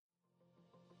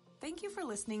Thank you for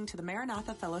listening to the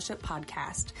Maranatha Fellowship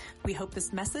podcast. We hope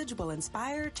this message will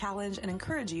inspire, challenge, and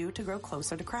encourage you to grow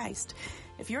closer to Christ.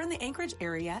 If you're in the Anchorage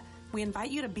area, we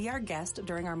invite you to be our guest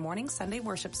during our morning Sunday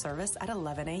worship service at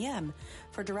 11 a.m.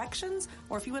 For directions,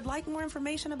 or if you would like more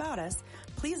information about us,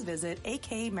 please visit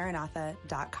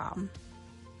akmaranatha.com.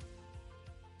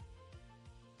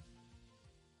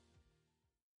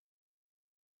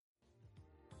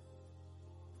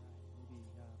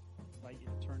 I invite you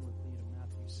to turn with me to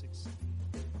Matthew 16.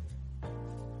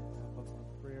 Wrap up our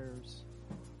prayers.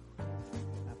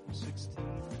 Matthew 16,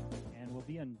 and we'll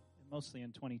be mostly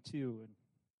in 22. And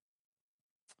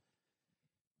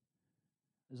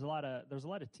there's a lot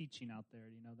of teaching out there.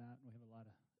 Do you know that? We have a lot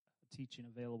of teaching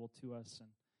available to us, and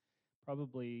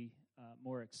probably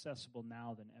more accessible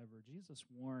now than ever. Jesus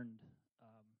warned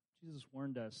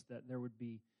us that there would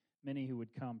be many who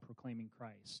would come proclaiming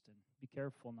Christ, and be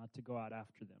careful not to go out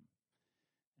after them.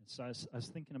 And so I was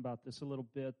thinking about this a little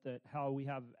bit, that how we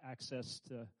have access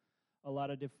to a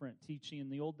lot of different teaching. In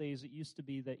the old days, it used to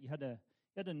be that you had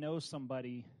to know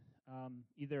somebody.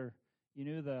 Either you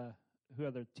knew who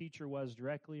the teacher was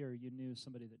directly, or you knew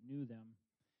somebody that knew them,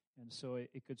 and so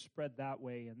it could spread that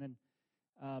way. And then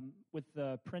with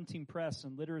the printing press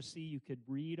and literacy, you could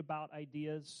read about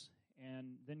ideas,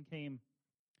 and then came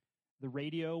the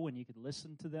radio when you could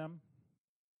listen to them,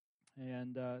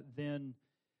 and then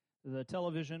the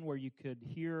television where you could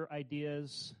hear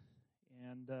ideas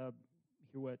and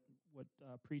hear what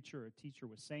a preacher or a teacher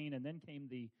was saying, and then came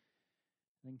the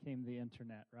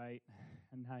internet, right?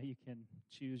 And now you can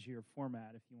choose your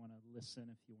format. If you want to listen,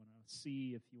 if you want to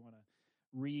see, if you want to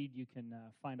read, you can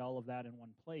find all of that in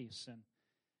one place,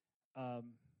 and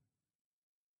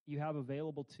you have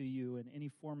available to you in any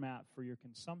format for your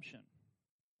consumption.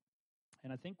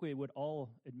 And I think we would all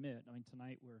admit,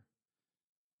 tonight we're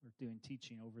doing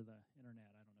teaching over the internet.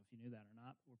 I don't know if you knew that or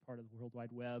not. We're part of the World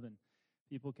Wide Web, and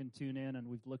people can tune in, and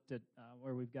we've looked at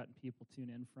where we've gotten people tune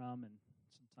in from, and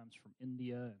sometimes from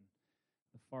India and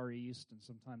the Far East, and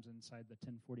sometimes inside the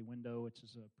 1040 window, which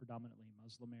is a predominantly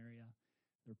Muslim area.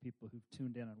 There are people who've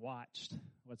tuned in and watched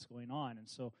what's going on. And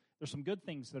so there's some good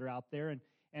things that are out there,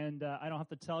 and I don't have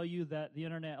to tell you that the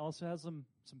internet also has some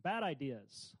bad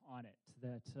ideas on it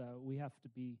that we have to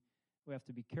be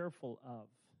careful of.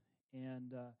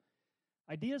 And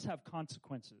ideas have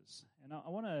consequences, and I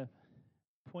want to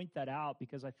point that out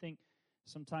because I think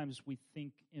sometimes we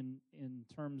think in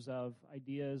terms of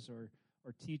ideas or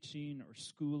teaching or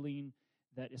schooling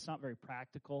that it's not very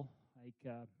practical. Like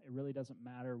it really doesn't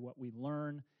matter what we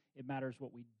learn; it matters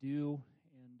what we do,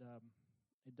 and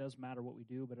it does matter what we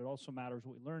do, but it also matters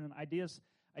what we learn. And ideas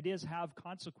have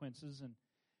consequences, and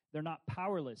they're not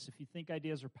powerless. If you think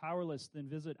ideas are powerless, then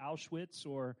visit Auschwitz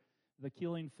or the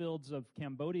killing fields of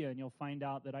Cambodia, and you'll find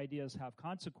out that ideas have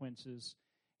consequences,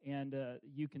 and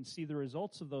you can see the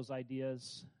results of those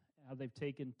ideas, how they've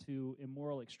taken to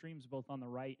immoral extremes both on the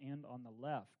right and on the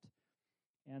left.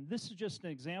 And this is just an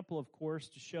example, of course,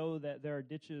 to show that there are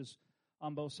ditches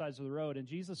on both sides of the road, and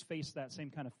Jesus faced that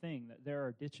same kind of thing, that there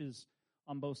are ditches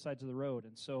on both sides of the road.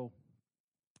 And so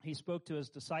he spoke to his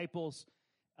disciples,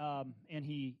 and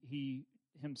he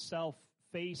himself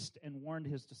faced and warned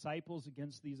his disciples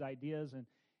against these ideas. And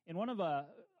in one of a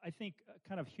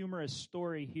kind of humorous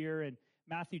story here in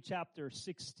Matthew chapter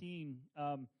 16,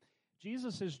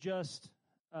 Jesus has just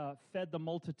fed the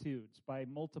multitudes by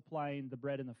multiplying the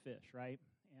bread and the fish, right?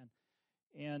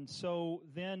 And so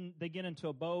then they get into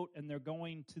a boat and they're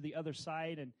going to the other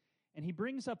side, and he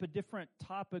brings up a different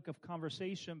topic of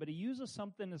conversation, but he uses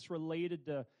something that's related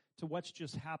to what's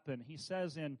just happened. He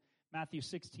says in Matthew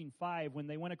 16:5, when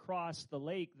they went across the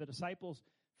lake, the disciples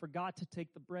forgot to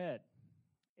take the bread.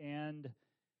 And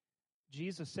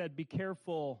Jesus said, be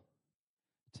careful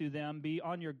to them, be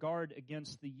on your guard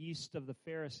against the yeast of the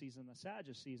Pharisees and the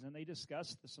Sadducees. And they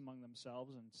discussed this among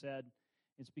themselves and said,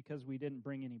 it's because we didn't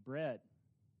bring any bread.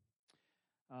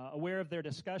 Aware of their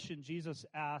discussion, Jesus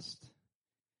asked,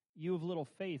 you of little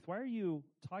faith, why are you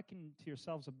talking to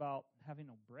yourselves about having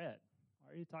no bread?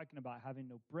 Why are you talking about having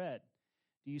no bread?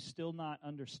 Do you still not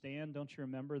understand? Don't you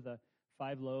remember the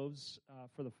 5 loaves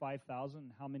for the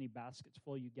 5,000, how many baskets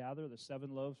full you gather? The 7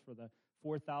 loaves for the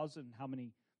 4,000, how many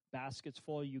baskets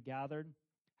full you gathered?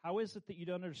 How is it that you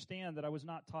don't understand that I was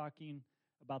not talking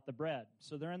about the bread?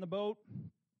 So they're in the boat.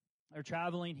 They're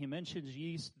traveling. He mentions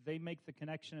yeast. They make the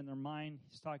connection in their mind.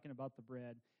 He's talking about the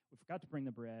bread. We forgot to bring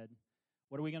the bread.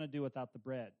 What are we going to do without the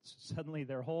bread? So suddenly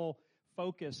their whole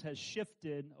focus has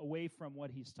shifted away from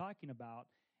what he's talking about.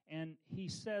 And he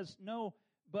says, no,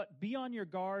 but be on your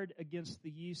guard against the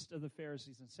yeast of the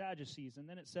Pharisees and Sadducees. And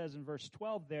then it says in verse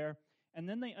 12 there, and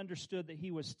then they understood that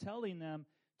he was telling them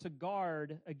to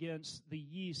guard against the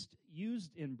yeast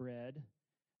used in bread,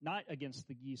 not against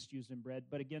the yeast used in bread,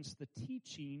 but against the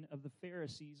teaching of the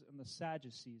Pharisees and the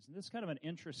Sadducees. And this is kind of an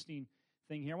interesting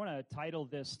thing here. I want to title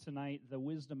this tonight, The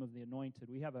Wisdom of the Anointed.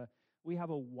 We have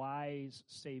a wise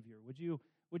Savior. Would you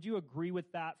agree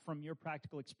with that from your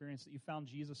practical experience, that you found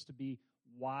Jesus to be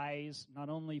wise, not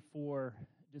only for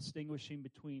distinguishing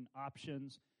between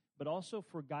options, but also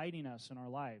for guiding us in our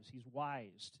lives? He's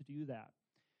wise to do that.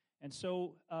 And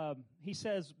so he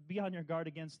says, be on your guard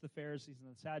against the Pharisees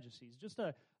and the Sadducees. Just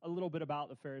a little bit about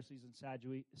the Pharisees and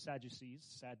Sadducees.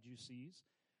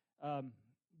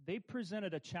 They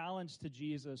presented a challenge to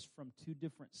Jesus from two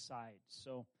different sides.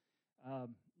 So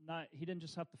he didn't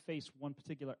just have to face one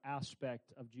particular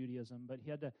aspect of Judaism, but he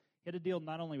had to deal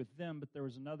not only with them, but there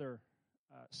was another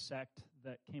sect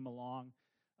that came along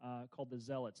called the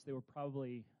Zealots. They were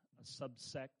probably a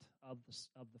subsect of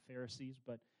the Pharisees,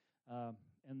 but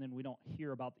and then we don't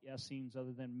hear about the Essenes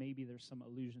other than maybe there's some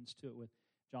allusions to it with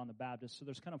John the Baptist. So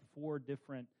there's kind of four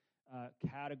different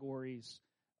categories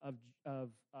of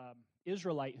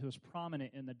Israelite who was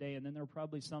prominent in the day, and then there are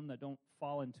probably some that don't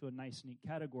fall into a nice, neat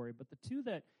category. But the two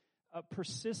that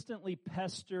persistently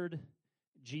pestered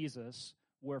Jesus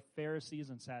were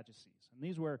Pharisees and Sadducees. And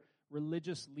these were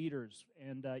religious leaders,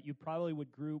 and you probably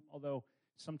would group, although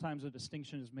sometimes a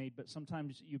distinction is made, but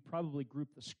sometimes you probably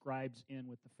group the scribes in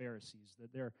with the Pharisees,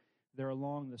 that they're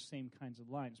along the same kinds of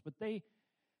lines. But they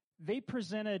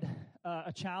presented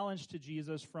a challenge to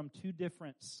Jesus from two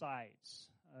different sides.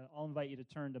 I'll invite you to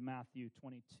turn to Matthew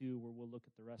 22, where we'll look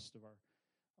at the rest of our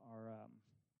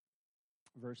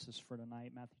verses for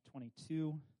tonight. Matthew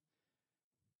 22.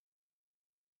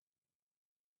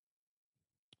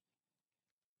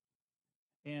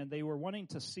 And they were wanting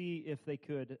to see if they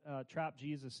could trap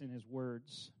Jesus in his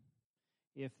words.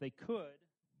 If they could,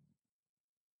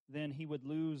 then he would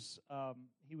lose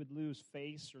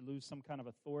face or lose some kind of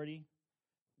authority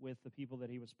with the people that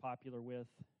he was popular with.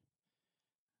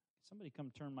 Somebody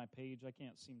come turn my page. I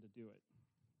can't seem to do it.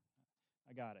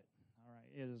 I got it. All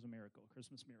right. It is a miracle,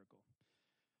 Christmas miracle.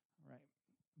 All right.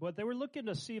 But they were looking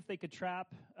to see if they could trap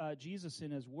Jesus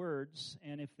in his words,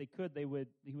 and if they could, he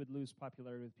would lose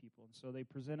popularity with people. And so they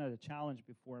presented a challenge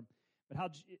before him. But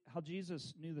how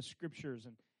Jesus knew the Scriptures,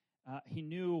 and he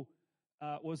knew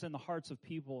what was in the hearts of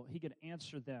people, he could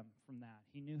answer them from that.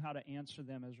 He knew how to answer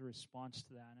them as a response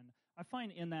to that. And I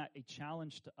find in that a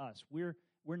challenge to us. We're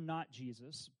not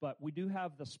Jesus, but we do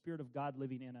have the Spirit of God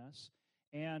living in us,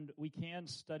 and we can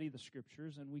study the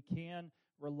Scriptures, and we can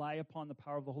rely upon the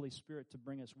power of the Holy Spirit to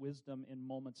bring us wisdom in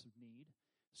moments of need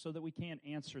so that we can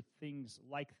answer things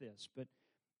like this. But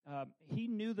he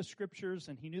knew the Scriptures,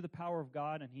 and he knew the power of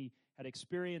God, and he had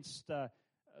experienced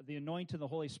the anointing of the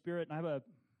Holy Spirit. And I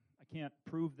can't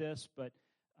prove this, but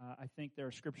I think there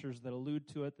are Scriptures that allude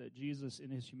to it, that Jesus in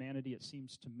his humanity, it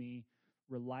seems to me,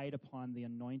 relied upon the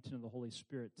anointing of the Holy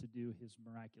Spirit to do his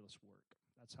miraculous work.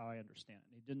 That's how I understand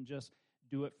it. He didn't just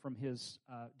do it from his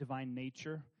divine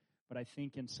nature, but I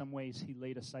think in some ways he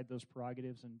laid aside those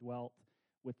prerogatives and dwelt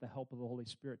with the help of the Holy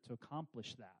Spirit to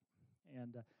accomplish that.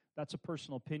 And that's a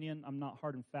personal opinion. I'm not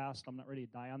hard and fast. I'm not ready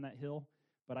to die on that hill.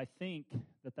 But I think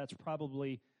that that's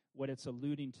probably what it's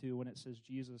alluding to when it says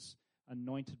Jesus,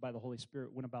 anointed by the Holy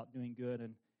Spirit, went about doing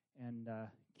good and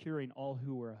curing all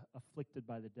who were afflicted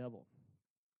by the devil,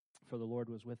 for the Lord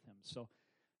was with him. So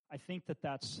I think that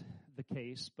that's the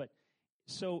case. But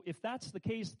so if that's the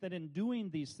case, then in doing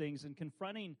these things and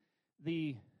confronting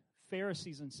the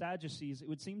Pharisees and Sadducees, it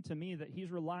would seem to me that he's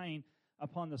relying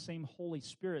upon the same Holy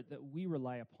Spirit that we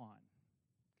rely upon,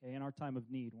 okay, in our time of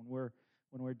need,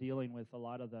 when we're dealing with a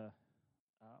lot of the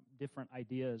different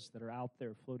ideas that are out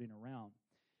there floating around.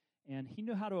 And he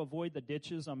knew how to avoid the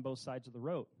ditches on both sides of the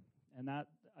road, and that,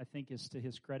 I think, is to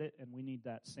his credit, and we need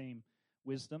that same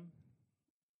wisdom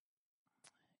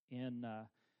in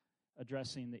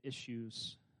addressing the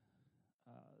issues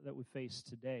that we face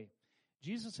today.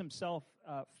 Jesus himself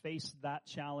faced that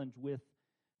challenge with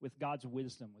God's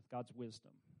wisdom,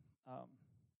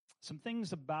 Some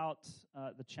things about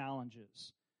the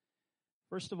challenges.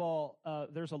 First of all,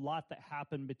 there's a lot that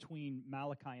happened between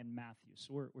Malachi and Matthew.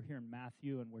 So we're here in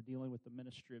Matthew, and we're dealing with the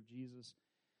ministry of Jesus.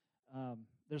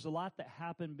 There's a lot that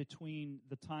happened between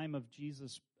the time of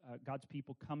Jesus, God's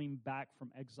people coming back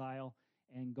from exile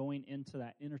and going into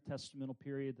that intertestamental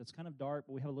period that's kind of dark,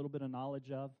 but we have a little bit of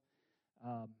knowledge of.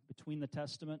 Between the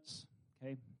testaments,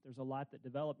 okay, there's a lot that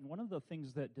developed. And one of the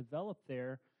things that developed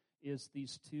there is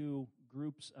these two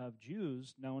groups of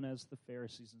Jews known as the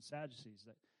Pharisees and Sadducees,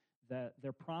 that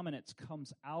their prominence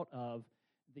comes out of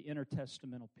the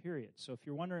intertestamental period. So if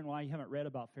you're wondering why you haven't read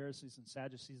about Pharisees and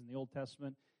Sadducees in the Old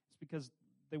Testament, it's because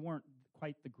they weren't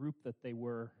quite the group that they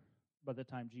were by the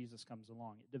time Jesus comes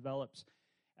along. It develops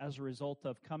as a result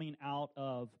of coming out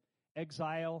of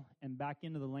exile and back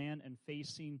into the land and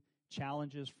facing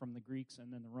challenges from the Greeks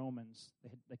and then the Romans.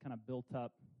 They kind of built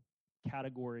up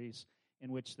categories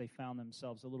in which they found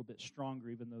themselves a little bit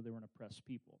stronger, even though they were an oppressed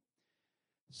people.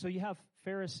 So you have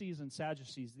Pharisees and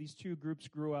Sadducees. These two groups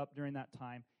grew up during that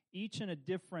time, each in a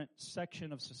different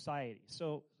section of society.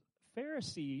 So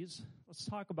Pharisees, let's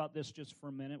talk about this just for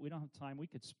a minute. We don't have time. We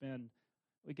could spend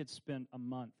a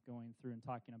month going through and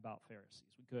talking about Pharisees.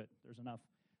 We could. There's enough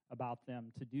about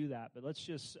them to do that. But let's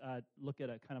just look at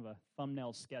a kind of a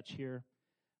thumbnail sketch here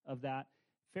of that.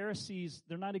 Pharisees,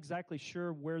 they're not exactly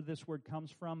sure where this word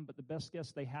comes from, but the best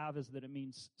guess they have is that it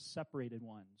means separated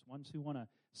ones who want to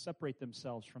separate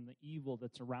themselves from the evil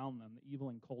that's around them, the evil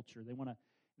in culture. They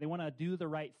want to do the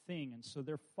right thing, and so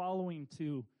they're following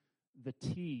to the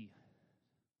T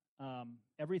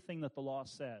everything that the law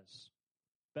says,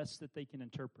 best that they can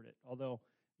interpret it, although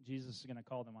Jesus is going to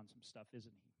call them on some stuff,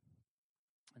 isn't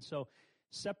he? And so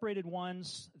separated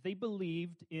ones, they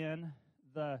believed in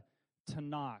the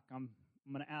Tanakh. I'm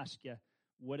going to ask you,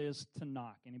 what is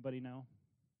Tanakh? Anybody know?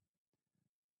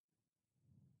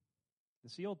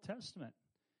 It's the Old Testament.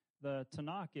 The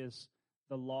Tanakh is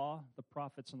the law, the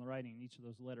prophets, and the writing. Each of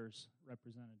those letters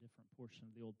represent a different portion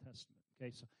of the Old Testament.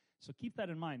 Okay, so keep that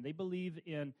in mind. They believe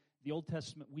in the Old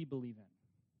Testament we believe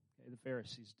in. Okay, the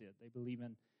Pharisees did. They believe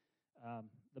in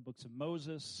the books of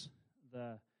Moses,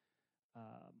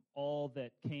 all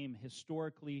that came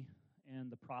historically,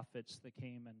 and the prophets that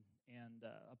came and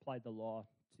applied the law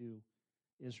to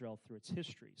Israel through its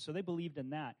history. So they believed in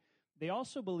that. They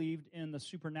also believed in the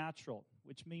supernatural,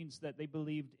 which means that they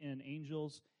believed in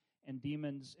angels and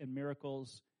demons and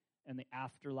miracles and the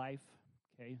afterlife.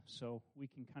 Okay, so we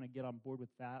can kind of get on board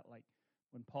with that. Like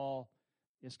when Paul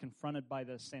is confronted by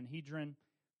the Sanhedrin,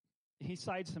 he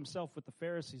sides himself with the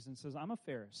Pharisees and says, I'm a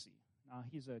Pharisee. Now,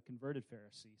 he's a converted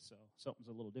Pharisee, so something's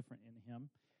a little different in him.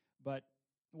 But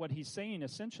what he's saying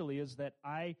essentially is that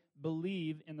I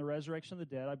believe in the resurrection of the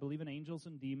dead. I believe in angels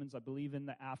and demons. I believe in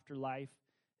the afterlife.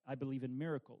 I believe in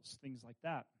miracles, things like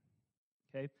that.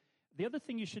 Okay. The other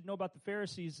thing you should know about the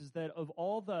Pharisees is that of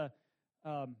all the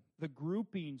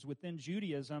groupings within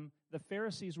Judaism, the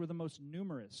Pharisees were the most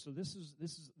numerous. So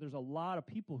there's a lot of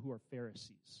people who are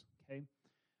Pharisees. Okay.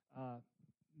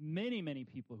 Many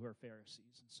people who are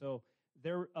Pharisees. And so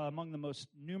they're among the most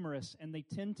numerous, and they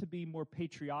tend to be more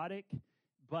patriotic,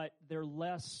 but they're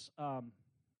less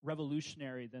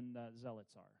revolutionary than the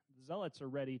Zealots are. The Zealots are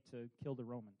ready to kill the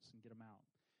Romans and get them out.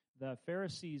 The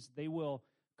Pharisees, they will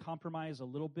compromise a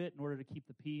little bit in order to keep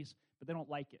the peace, but they don't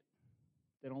like it.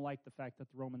 They don't like the fact that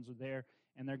the Romans are there,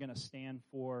 and they're going to stand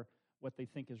for what they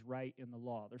think is right in the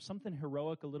law. There's something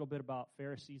heroic a little bit about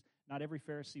Pharisees. Not every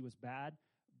Pharisee was bad,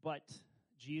 but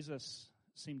Jesus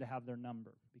seemed to have their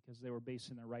number because they were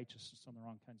basing their righteousness on the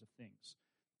wrong kinds of things.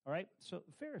 All right, so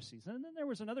the Pharisees. And then there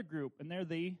was another group, and they're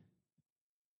the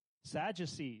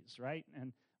Sadducees, right?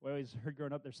 And we always heard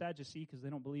growing up they're Sadducee because they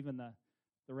don't believe in the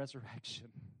resurrection.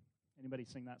 Anybody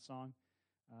sing that song?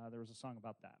 There was a song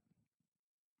about that.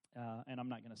 And I'm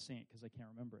not going to sing it because I can't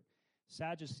remember it.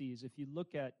 Sadducees, if you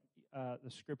look at the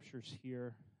scriptures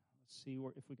here, let's see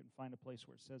if we can find a place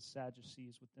where it says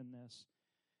Sadducees within this.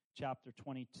 Chapter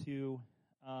 22.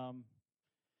 I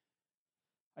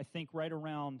think right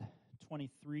around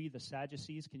 23, the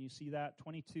Sadducees. Can you see that?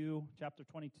 Chapter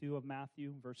 22 of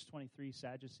Matthew, verse 23,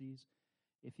 Sadducees.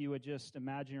 If you would just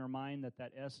imagine in your mind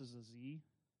that S is a Z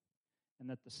and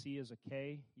that the C is a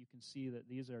K, you can see that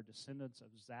these are descendants of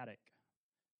Zadok.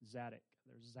 They're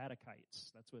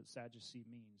Zadokites. That's what Sadducee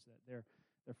means, that they're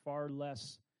far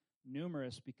less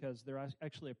numerous because they're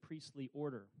actually a priestly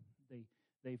order.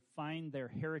 They find their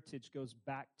heritage goes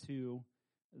back to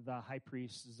the high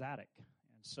priest Zadok.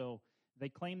 And so they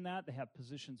claim that. They have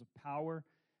positions of power.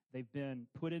 They've been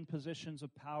put in positions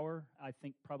of power. I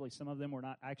think probably some of them were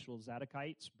not actual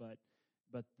Zadokites,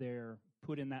 but they're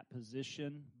put in that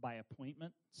position by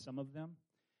appointment, some of them.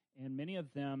 And many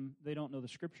of them, they don't know the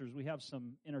scriptures. We have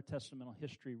some intertestamental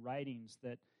history writings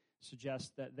that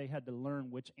suggest that they had to learn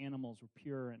which animals were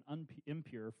pure and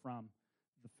impure from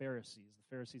the Pharisees.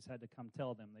 The Pharisees had to come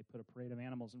tell them. They put a parade of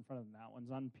animals in front of them. That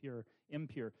one's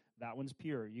impure. That one's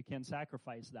pure. You can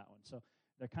sacrifice that one. So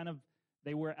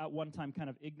they were at one time kind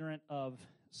of ignorant of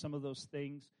some of those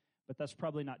things, but that's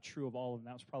probably not true of all of them.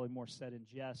 That was probably more said in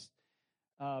jest.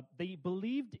 They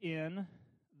believed in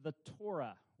the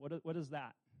Torah. What is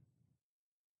that?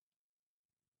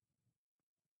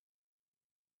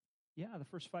 Yeah, the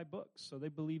first 5 books. So they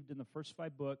believed in the first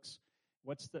 5 books.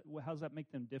 How does that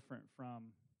make them different from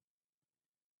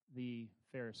the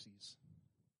Pharisees?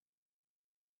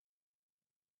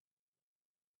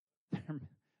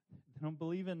 they don't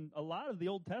believe in a lot of the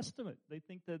Old Testament. They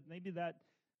think that maybe that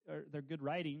they're good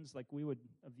writings, like we would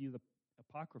view the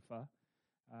Apocrypha.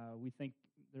 We think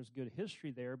there's good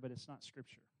history there, but it's not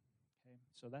Scripture. Okay,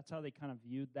 so that's how they kind of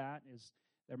viewed that. Is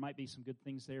there might be some good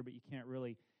things there, but you can't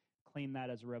really claim that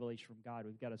as a revelation from God.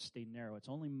 We've got to stay narrow. It's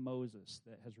only Moses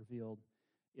that has revealed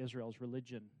Israel's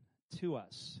religion to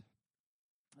us.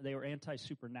 They were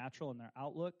anti-supernatural in their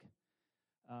outlook.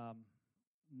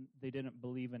 They didn't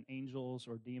believe in angels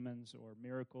or demons or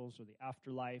miracles or the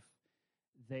afterlife.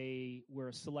 They were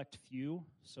a select few.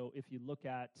 So if you look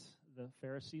at the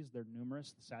Pharisees, they're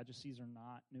numerous. The Sadducees are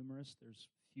not numerous. There's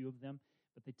few of them,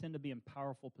 but they tend to be in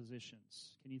powerful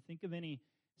positions. Can you think of any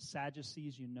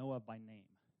Sadducees you know of by name?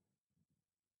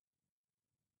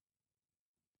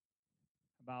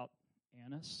 About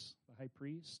Annas, the high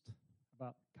priest?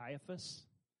 About Caiaphas?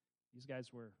 These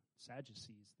guys were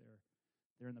Sadducees.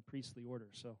 They're in the priestly order.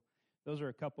 So those are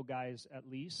a couple guys at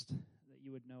least that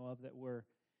you would know of that were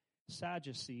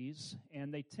Sadducees,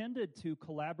 and they tended to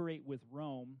collaborate with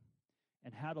Rome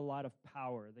and had a lot of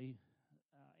power.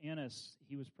 Annas,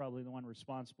 he was probably the one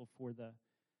responsible for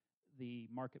the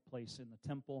marketplace in the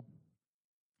temple,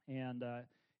 and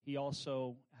he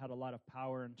also had a lot of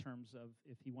power in terms of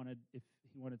if he wanted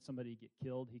somebody to get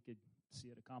killed, he could see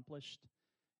it accomplished.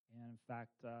 And in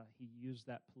fact, he used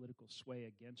that political sway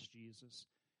against Jesus,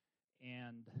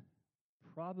 and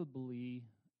probably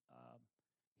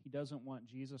he doesn't want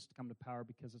Jesus to come to power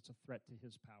because it's a threat to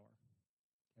his power.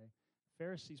 Okay,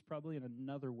 Pharisees probably in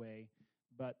another way,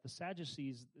 but the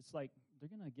Sadducees, it's like they're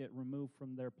going to get removed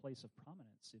from their place of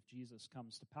prominence if Jesus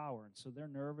comes to power, and so they're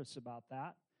nervous about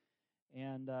that.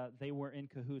 And they were in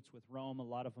cahoots with Rome. A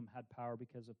lot of them had power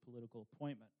because of political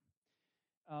appointment.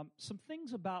 Some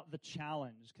things about the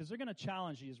challenge, because they're going to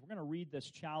challenge Jesus. We're going to read this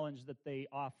challenge that they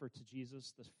offer to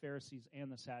Jesus, the Pharisees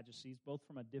and the Sadducees, both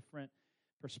from a different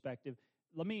perspective.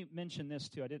 Let me mention this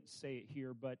too. I didn't say it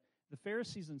here, but the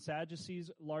Pharisees and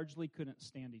Sadducees largely couldn't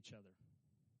stand each other.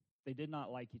 They did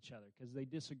not like each other because they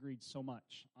disagreed so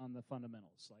much on the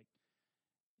fundamentals. Like,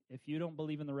 if you don't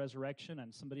believe in the resurrection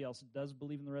and somebody else does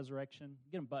believe in the resurrection,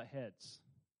 you're going to butt heads.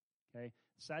 Okay,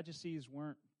 Sadducees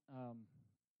weren't,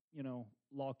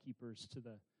 law keepers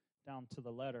down to the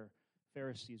letter.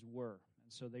 Pharisees were,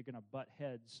 and so they're going to butt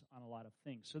heads on a lot of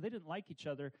things. So they didn't like each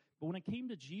other, but when it came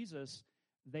to Jesus,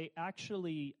 they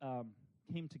actually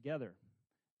came together.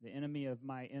 The enemy of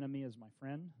my enemy is my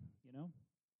friend,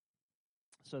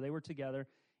 So they were together,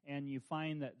 and you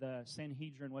find that the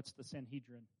Sanhedrin, what's the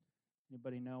Sanhedrin?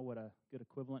 Anybody know what a good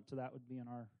equivalent to that would be in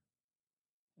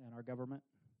our government?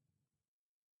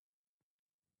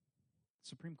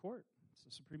 Supreme Court. It's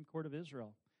the Supreme Court of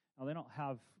Israel. Now, they don't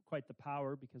have quite the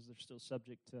power because they're still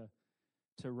subject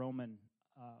to Roman,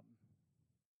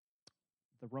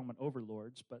 the Roman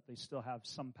overlords, but they still have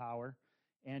some power.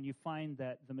 And you find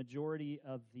that the majority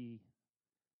of the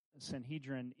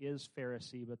Sanhedrin is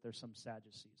Pharisee, but there's some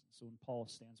Sadducees. So when Paul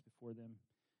stands before them,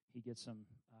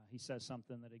 he says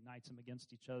something that ignites them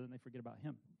against each other, and they forget about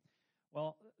him.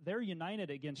 Well, they're united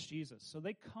against Jesus. So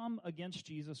they come against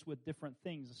Jesus with different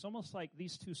things. It's almost like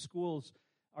these two schools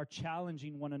are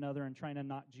challenging one another and trying to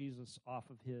knock Jesus off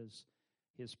of his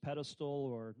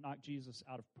pedestal or knock Jesus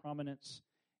out of prominence.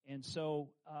 And so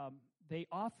they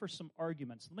offer some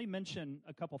arguments. Let me mention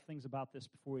a couple things about this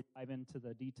before we dive into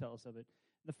the details of it.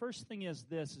 The first thing is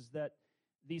this, is that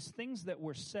these things that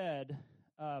were said,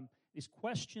 these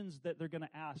questions that they're going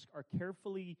to ask are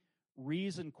carefully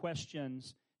reasoned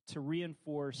questions to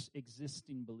reinforce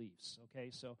existing beliefs, okay?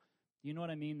 So you know what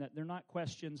I mean? That they're not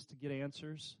questions to get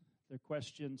answers. They're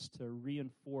questions to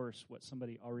reinforce what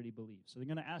somebody already believes. So they're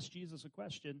going to ask Jesus a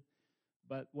question,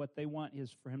 but what they want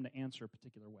is for him to answer a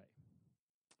particular way,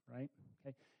 right?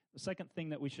 Okay. The second thing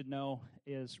that we should know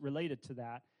is related to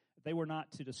that. They were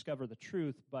not to discover the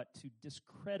truth, but to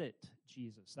discredit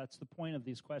Jesus. That's the point of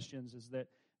these questions, is that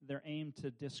they're aimed to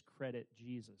discredit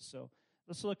Jesus. So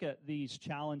let's look at these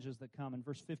challenges that come in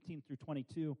verse 15 through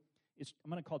 22. I'm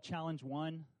going to call challenge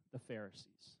 1, the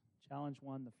Pharisees. Challenge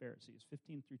 1, the Pharisees,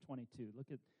 15 through 22.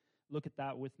 Look at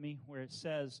that with me, where it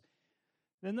says,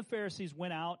 "Then the Pharisees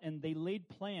went out and they laid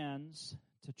plans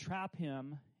to trap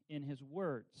him in his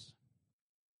words.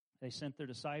 They sent their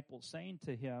disciples, saying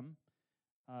to him,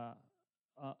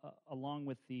 along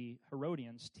with the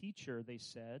Herodians, 'Teacher,' they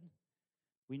said,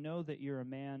 'we know that you're a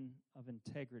man of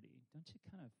integrity.'" Don't you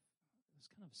it's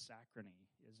kind of saccharine,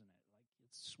 isn't it? Like,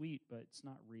 it's sweet, but it's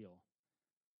not real.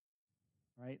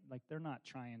 Right? Like, they're not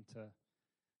trying to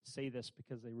say this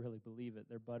because they really believe it.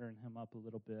 They're buttering him up a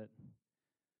little bit.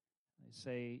 They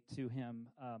say to him,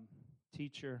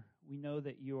 Teacher, we know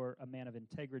that you're a man of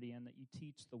integrity and that you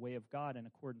teach the way of God in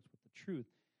accordance with the truth.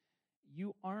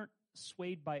 You aren't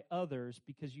swayed by others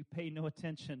because you pay no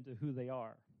attention to who they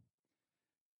are.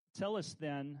 Tell us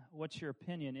then, what's your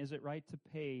opinion? Is it right to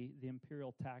pay the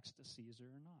imperial tax to Caesar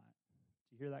or not?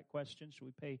 Do you hear that question? Should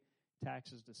we pay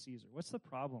taxes to Caesar? What's the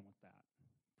problem with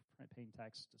that, paying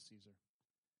taxes to Caesar?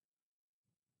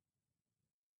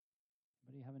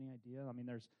 Anybody have any idea? I mean,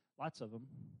 there's lots of them.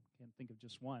 Can't think of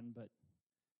just one, but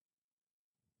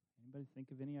anybody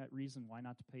think of any reason why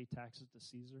not to pay taxes to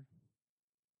Caesar?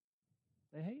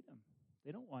 They hate him.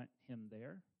 They don't want him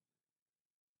there.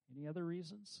 Any other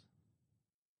reasons?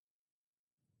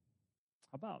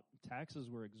 How about taxes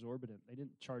were exorbitant? They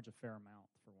didn't charge a fair amount,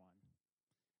 for one.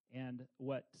 And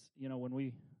when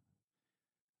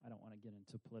I don't want to get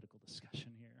into political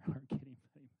discussion here or get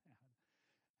anybody mad.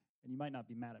 And you might not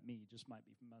be mad at me, you just might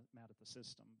be mad at the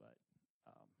system. But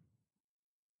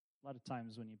a lot of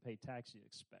times when you pay tax, you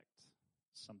expect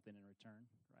something in return,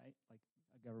 right? Like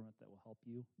a government that will help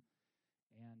you.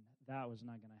 And that was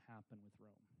not going to happen with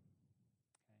Rome.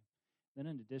 Okay. Then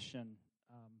in addition,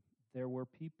 there were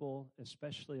people,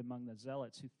 especially among the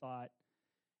zealots, who thought,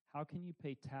 how can you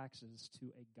pay taxes to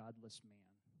a godless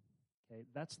man? Okay,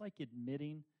 that's like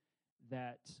admitting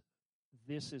that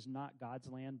this is not God's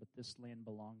land, but this land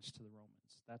belongs to the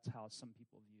Romans. That's how some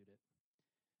people viewed it.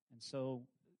 And so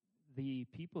the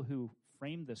people who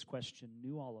framed this question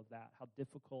knew all of that, how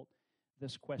difficult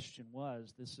this question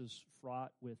was. This is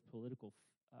fraught with political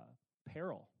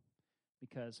peril,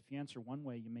 because if you answer one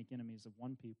way, you make enemies of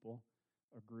one people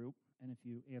or group, and if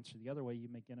you answer the other way, you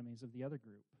make enemies of the other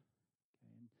group.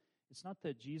 Okay? And it's not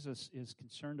that Jesus is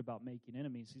concerned about making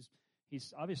enemies.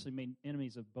 He's obviously made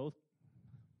enemies of both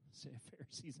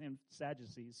Pharisees and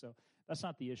Sadducees, so that's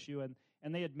not the issue.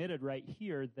 And they admitted right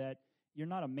here that you're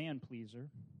not a man pleaser.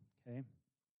 Okay,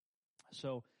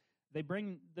 so they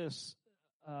bring this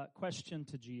question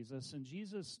to Jesus, and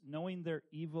Jesus, knowing their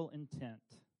evil intent,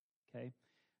 okay,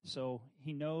 so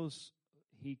he knows,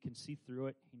 he can see through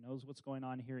it. He knows what's going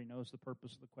on here. He knows the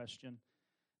purpose of the question.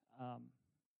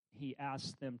 He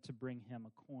asks them to bring him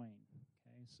a coin.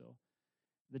 Okay, so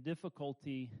the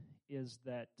difficulty is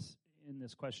that in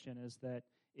this question is that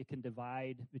it can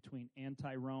divide between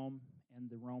anti-Rome and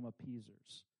the Rome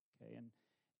appeasers. Okay,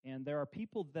 and there are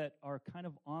people that are kind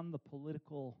of on the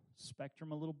political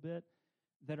spectrum a little bit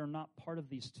that are not part of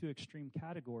these two extreme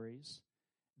categories,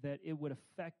 that it would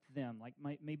affect them, like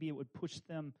maybe it would push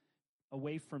them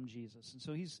away from Jesus. And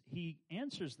so he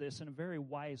answers this in a very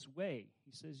wise way.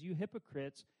 He says, you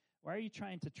hypocrites, why are you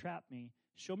trying to trap me?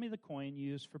 Show me the coin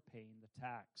used for paying the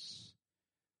tax.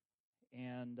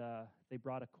 And they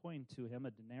brought a coin to him,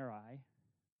 a denarii.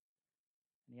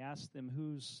 And he asked them,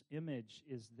 whose image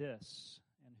is this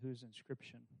and whose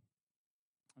inscription?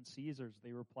 On Caesar's,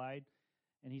 they replied.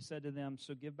 And he said to them,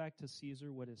 so give back to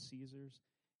Caesar what is Caesar's,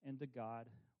 and to God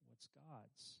what's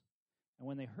God's. And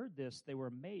when they heard this, they were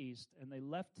amazed, and they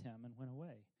left him and went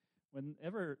away.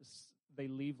 Whenever they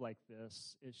leave like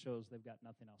this, it shows they've got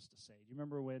nothing else to say. Do you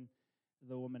remember when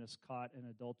the woman is caught in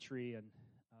adultery, and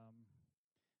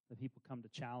the people come to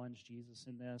challenge Jesus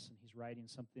in this, and he's writing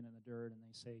something in the dirt, and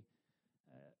they say,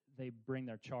 they bring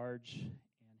their charge,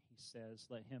 and he says,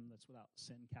 let him that's without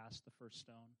sin cast the first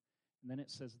stone. And then it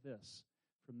says this,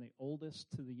 from the oldest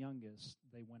to the youngest,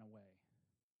 they went away.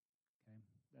 Okay,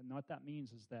 and what that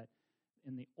means is that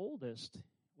in the oldest,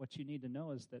 what you need to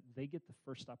know is that they get the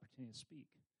first opportunity to speak.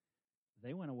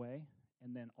 They went away,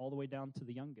 and then all the way down to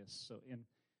the youngest. So in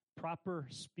proper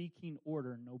speaking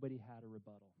order, nobody had a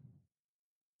rebuttal.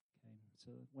 Okay,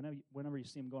 so whenever you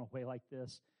see them going away like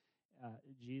this,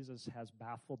 Jesus has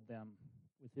baffled them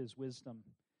with his wisdom.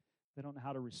 They don't know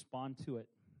how to respond to it.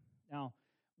 Now,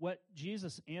 what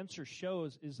Jesus' answer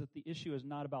shows is that the issue is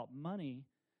not about money,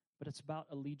 but it's about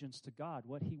allegiance to God.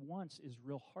 What he wants is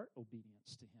real heart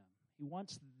obedience to him. He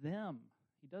wants them.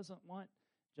 He doesn't want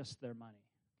just their money.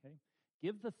 Okay?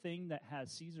 Give the thing that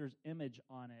has Caesar's image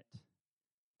on it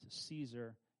to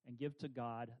Caesar, and give to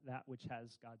God that which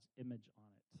has God's image on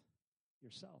it,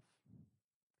 yourself.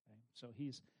 Okay? So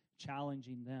he's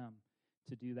challenging them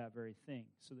to do that very thing.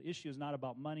 So the issue is not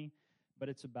about money, but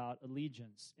it's about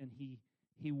allegiance. And he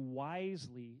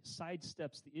wisely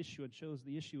sidesteps the issue and shows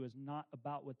the issue is not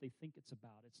about what they think it's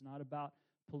about. It's not about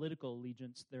political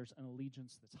allegiance. There's an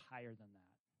allegiance that's higher than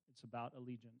that. It's about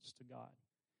allegiance to God.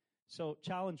 So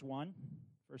challenge 1,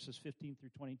 verses 15 through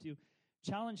 22.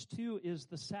 Challenge 2 is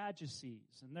the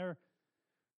Sadducees, and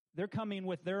they're coming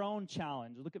with their own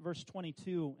challenge. Look at verse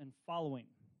 22 and following.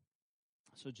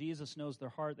 So Jesus knows their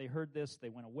heart. They heard this. They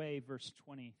went away. Verse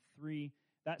 23.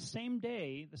 That same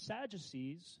day, the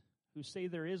Sadducees, who say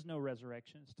there is no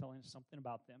resurrection, it's telling us something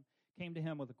about them, came to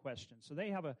him with a question. So they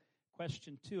have a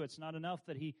question too. It's not enough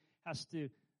that he has to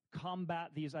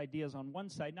combat these ideas on one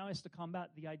side. Now he has to combat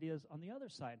the ideas on the other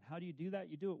side. How do you do that?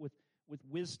 You do it with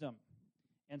wisdom.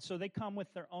 And so they come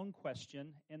with their own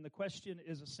question, and the question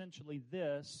is essentially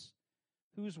this: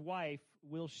 whose wife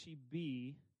will she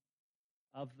be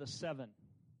of the seven?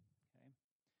 Okay.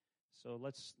 So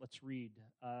let's read.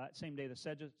 That same day, the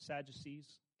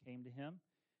Sadducees came to him.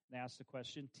 They asked the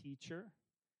question, "Teacher,"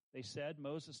 they said,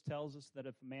 "Moses tells us that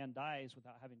if a man dies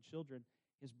without having children,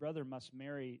 his brother must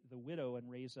marry the widow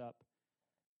and raise up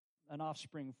an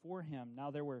offspring for him. Now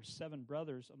there were 7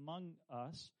 brothers among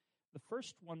us. The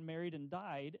first one married and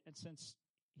died, and since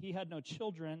he had no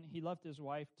children, he left his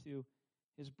wife to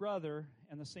his brother,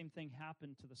 and the same thing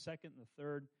happened to the second and the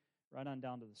third, right on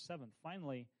down to the 7th.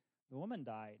 Finally, the woman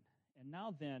died. And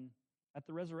now then, at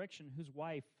the resurrection, whose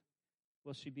wife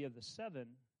will she be of the 7,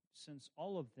 since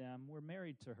all of them were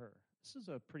married to her?" This is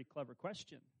a pretty clever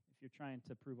question if you're trying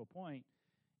to prove a point,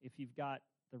 if you've got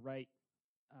the right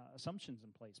assumptions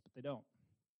in place, but they don't.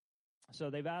 So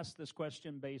they've asked this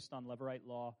question based on Levirate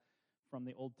law from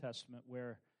the Old Testament,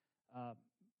 where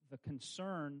the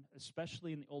concern,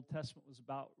 especially in the Old Testament, was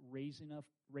about raising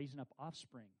up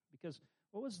offspring. Because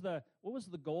what was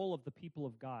the goal of the people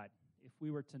of God? If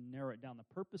we were to narrow it down, the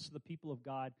purpose of the people of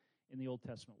God in the Old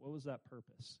Testament, what was that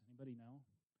purpose? Anybody know?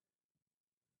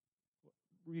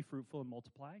 Be fruitful and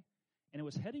multiply. And it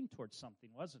was heading towards something,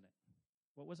 wasn't it?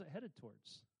 What was it headed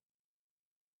towards?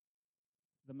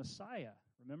 The Messiah.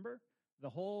 Remember? The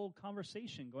whole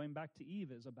conversation going back to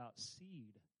Eve is about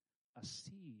seed. A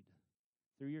seed.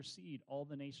 Through your seed, all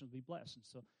the nations will be blessed. And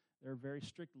so there are very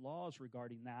strict laws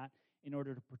regarding that in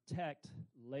order to protect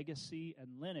legacy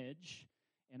and lineage,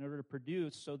 in order to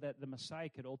produce so that the Messiah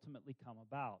could ultimately come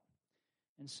about.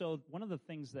 And so one of the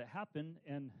things that happened,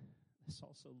 and this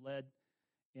also led,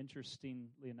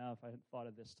 interestingly enough, I hadn't thought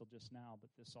of this till just now, but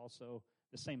this also,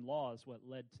 the same law is what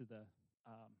led to the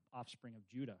offspring of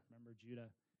Judah. Remember, Judah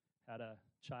had a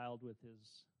child with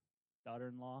his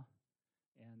daughter-in-law,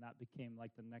 and that became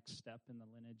like the next step in the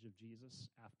lineage of Jesus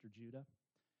after Judah.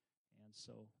 And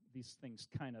so these things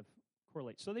kind of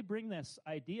correlate. So they bring this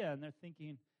idea, and they're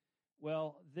thinking,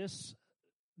 well, this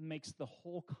makes the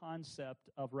whole concept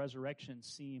of resurrection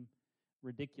seem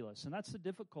ridiculous. And that's the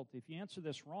difficulty. If you answer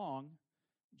this wrong,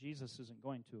 Jesus isn't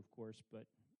going to, of course, but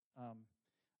I'm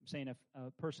saying if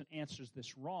a person answers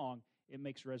this wrong, it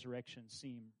makes resurrection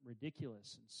seem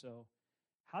ridiculous. And so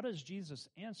how does Jesus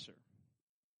answer?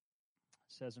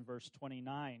 It says in verse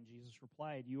 29, Jesus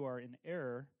replied, "You are in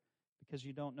error because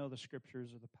you don't know the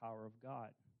Scriptures or the power of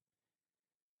God.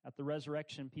 At the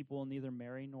resurrection, people will neither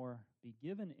marry nor be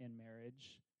given in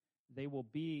marriage. They will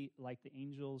be like the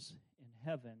angels in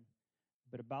heaven.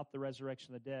 But about the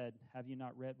resurrection of the dead, have you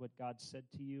not read what God said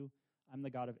to you? I'm the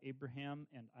God of Abraham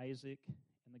and Isaac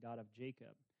and the God of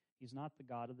Jacob. He's not the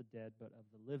God of the dead, but of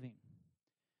the living."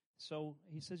 So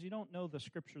he says, you don't know the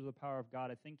Scriptures of the power of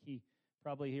God. I think he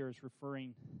probably here is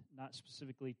referring not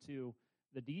specifically to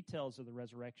the details of the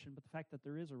resurrection, but the fact that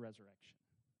there is a resurrection.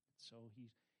 So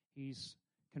he's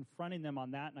confronting them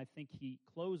on that, and I think he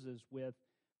closes with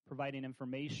providing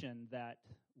information that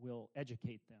will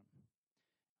educate them.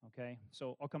 Okay,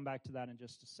 so I'll come back to that in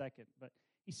just a second. But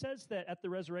he says that at the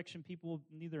resurrection, people will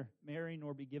neither marry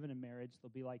nor be given in marriage.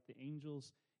 They'll be like the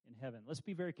angels in heaven. Let's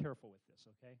be very careful with this,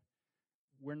 okay?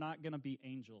 We're not going to be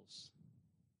angels.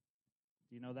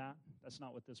 Do you know that? That's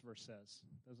not what this verse says.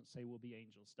 It doesn't say we'll be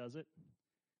angels, does it?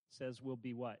 It says we'll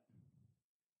be what?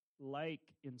 Like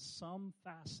in some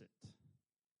facet,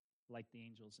 like the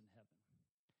angels in heaven.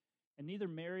 And neither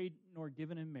married nor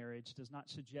given in marriage does not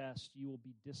suggest you will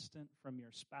be distant from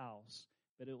your spouse,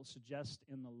 but it will suggest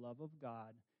in the love of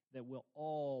God that we'll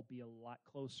all be a lot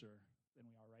closer than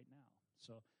we are right now.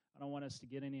 So I don't want us to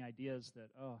get any ideas that,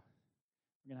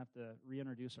 we're going to have to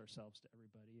reintroduce ourselves to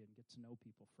everybody and get to know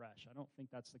people fresh. I don't think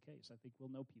that's the case. I think we'll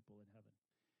know people in heaven.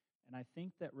 And I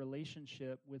think that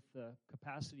relationship with the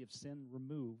capacity of sin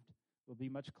removed will be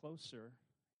much closer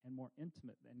and more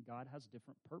intimate, and God has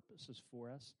different purposes for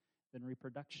us than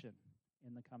reproduction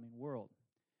in the coming world.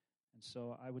 And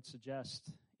so I would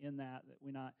suggest in that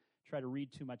we not try to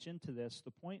read too much into this.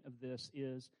 The point of this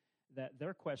is that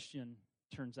their question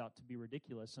turns out to be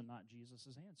ridiculous and not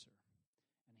Jesus' answer.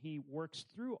 And he works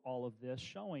through all of this,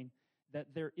 showing that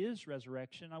there is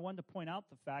resurrection. I wanted to point out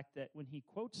the fact that when he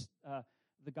quotes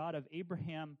the God of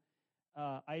Abraham,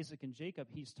 Isaac, and Jacob,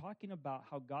 he's talking about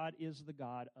how God is the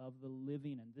God of the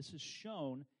living. And this is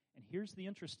shown, and here's the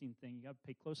interesting thing. You got to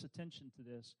pay close attention to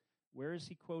this. Where is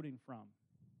he quoting from?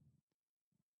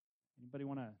 Anybody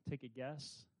want to take a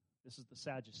guess? This is the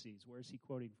Sadducees. Where's he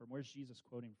quoting from? Where's Jesus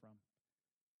quoting from,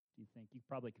 do you think? You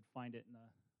probably could find it in the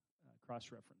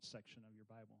cross-reference section of your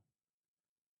Bible.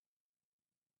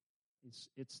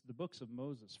 It's the books of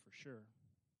Moses for sure.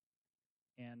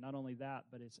 And not only that,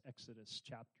 but it's Exodus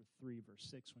chapter 3, verse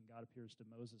 6, when God appears to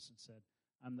Moses and said,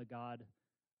 I'm the God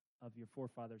of your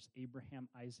forefathers, Abraham,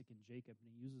 Isaac, and Jacob.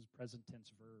 And he uses present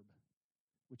tense verb,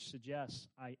 which suggests,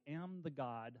 I am the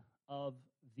God of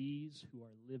these who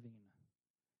are living.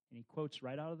 And he quotes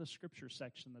right out of the scripture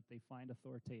section that they find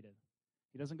authoritative.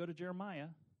 He doesn't go to Jeremiah,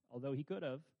 although he could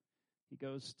have. He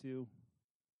goes to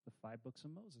the 5 books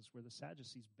of Moses, where the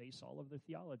Sadducees base all of their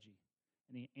theology.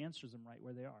 And he answers them right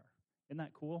where they are. Isn't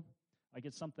that cool? Like,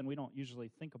 it's something we don't usually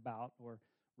think about or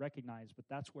recognize, but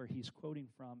that's where he's quoting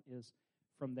from, is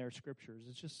from their scriptures.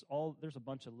 It's just there's a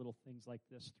bunch of little things like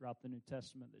this throughout the New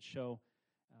Testament that show,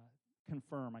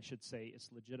 confirm, I should say, its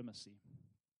legitimacy.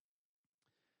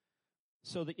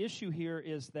 So the issue here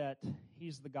is that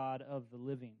he's the God of the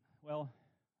living. Well,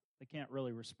 they can't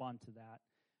really respond to that.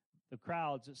 The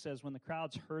crowds, it says, when the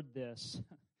crowds heard this,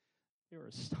 they were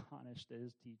astonished at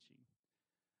his teaching.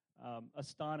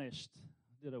 Astonished,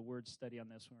 did a word study on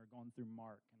this when we were going through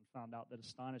Mark and found out that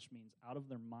astonished means out of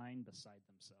their mind beside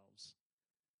themselves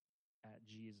at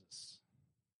Jesus,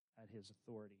 at his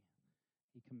authority.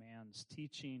 He commands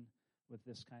teaching with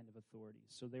this kind of authority.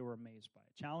 So they were amazed by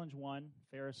it. Challenge 1,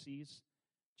 Pharisees.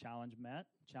 Challenge met.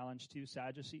 Challenge 2,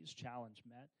 Sadducees. Challenge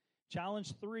met.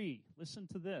 Challenge 3, listen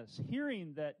to this.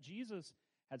 Hearing that Jesus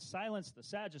had silenced the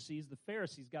Sadducees, the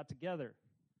Pharisees got together.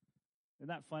 Isn't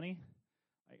that funny?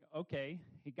 Like, okay,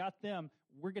 he got them.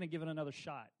 We're going to give it another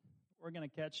shot. We're going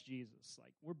to catch Jesus.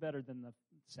 Like, we're better than the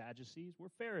Sadducees. We're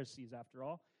Pharisees, after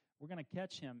all. We're going to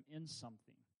catch him in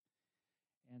something.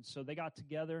 And so they got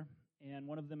together, and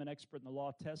one of them, an expert in the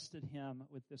law, tested him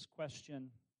with this question,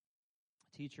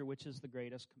 Teacher, which is the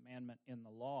greatest commandment in the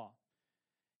law?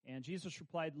 And Jesus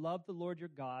replied, love the Lord your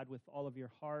God with all of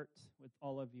your heart, with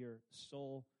all of your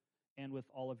soul, and with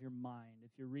all of your mind.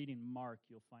 If you're reading Mark,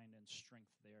 you'll find in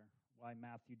strength there. Why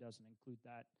Matthew doesn't include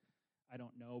that, I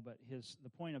don't know, but the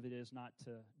point of it is not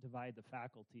to divide the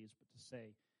faculties, but to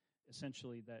say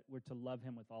essentially that we're to love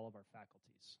him with all of our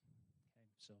faculties. Okay,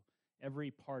 so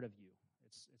every part of you.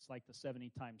 It's like the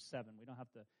 70 times 7. We don't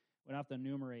have to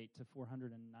enumerate to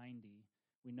 490.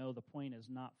 We know the point is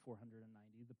not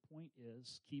 490. The point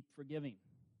is keep forgiving.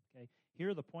 Okay,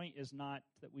 here the point is not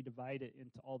that we divide it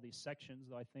into all these sections,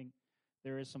 though I think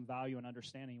there is some value in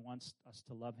understanding. He wants us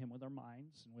to love him with our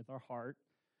minds and with our heart.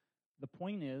 The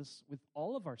point is, with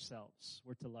all of ourselves,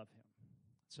 we're to love him.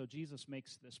 So Jesus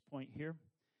makes this point here.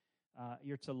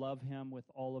 You're to love him with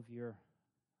all of your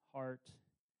heart,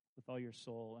 with all your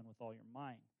soul, and with all your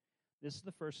mind. This is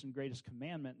the first and greatest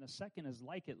commandment. And the second is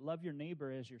like it, love your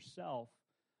neighbor as yourself.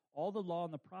 All the law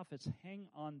and the prophets hang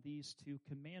on these 2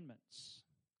 commandments.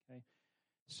 Okay.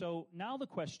 So now the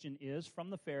question is, from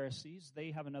the Pharisees,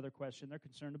 they have another question. They're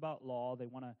concerned about law. They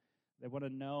want to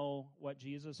know what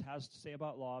Jesus has to say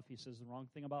about law. If he says the wrong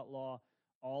thing about law,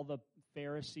 all the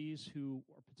Pharisees who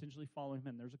are potentially following him,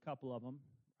 and there's a couple of them,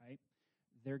 right?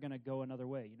 They're going to go another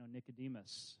way. You know,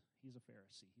 Nicodemus, he's a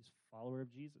Pharisee. He's a follower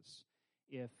of Jesus.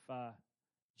 If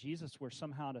Jesus were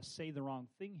somehow to say the wrong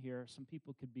thing here, some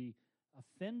people could be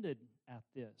offended at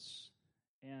this.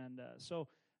 And so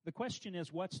the question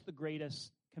is, what's the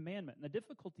greatest commandment? And the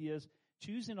difficulty is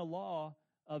choosing a law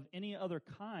of any other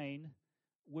kind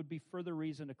would be further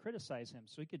reason to criticize him.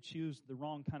 So he could choose the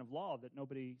wrong kind of law that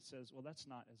nobody says, well, that's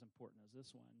not as important as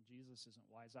this one. Jesus isn't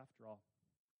wise after all.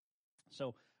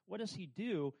 So what does he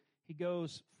do? He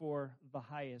goes for the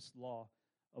highest law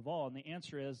of all. And the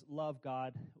answer is love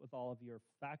God with all of your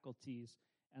faculties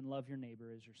and love your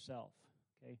neighbor as yourself.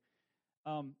 Okay.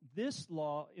 This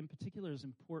law in particular is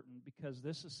important because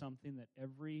this is something that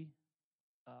every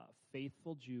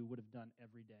faithful Jew would have done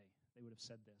every day. They would have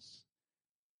said this.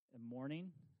 In the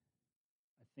morning,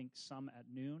 I think some at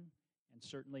noon, and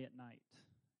certainly at night.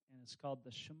 And it's called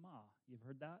the Shema. You've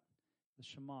heard that? The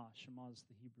Shema. Shema is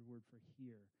the Hebrew word for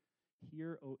hear.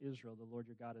 Hear, O Israel, the Lord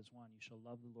your God is one. You shall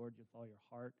love the Lord with all your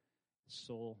heart,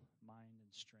 soul, mind,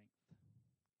 and strength.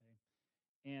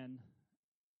 Okay? And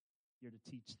you're to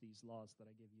teach these laws that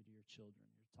I give you to your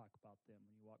children. You're to talk about them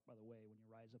when you walk by the way, when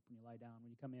you rise up, when you lie down, when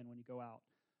you come in, when you go out,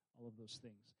 all of those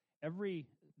things.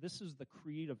 This is the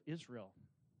creed of Israel,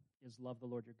 is love the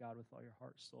Lord your God with all your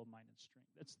heart, soul, mind, and strength.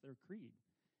 That's their creed.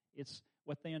 It's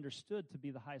what they understood to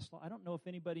be the highest law. I don't know if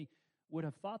anybody would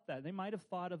have thought that. They might have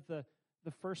thought of the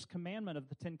first commandment of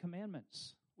the 10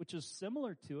 Commandments, which is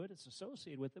similar to it. It's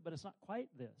associated with it, but it's not quite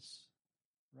this,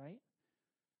 right?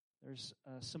 There's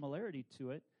a similarity to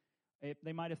it.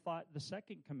 They might have thought the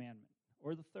second commandment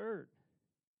or the third.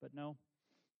 But no,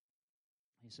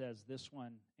 he says this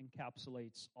one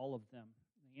encapsulates all of them.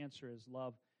 The answer is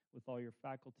love with all your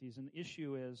faculties. And the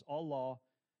issue is all law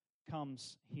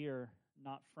comes here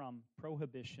not from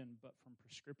prohibition, but from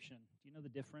prescription. Do you know the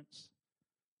difference?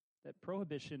 That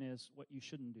prohibition is what you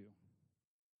shouldn't do.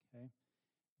 Okay?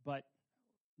 But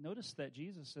notice that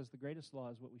Jesus says the greatest law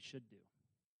is what we should do.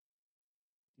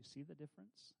 Do you see the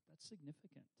difference? That's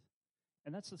significant.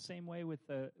 And that's the same way with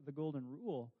the golden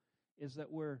rule, is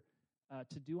that we're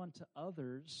to do unto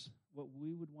others what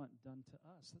we would want done to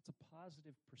us. That's a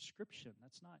positive prescription.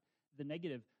 That's not the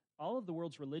negative. All of the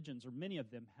world's religions, or many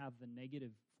of them, have the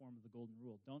negative form of the golden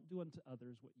rule. Don't do unto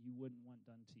others what you wouldn't want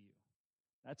done to you.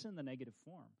 That's in the negative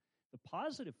form. The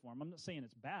positive form, I'm not saying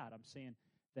it's bad. I'm saying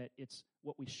that it's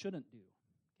what we shouldn't do.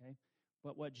 Okay?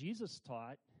 But what Jesus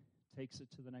taught takes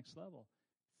it to the next level.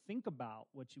 Think about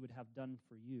what you would have done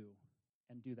for you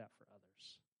and do that for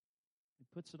others. He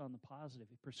puts it on the positive.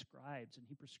 He prescribes, and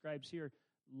he prescribes here,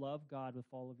 love God with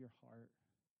all of your heart,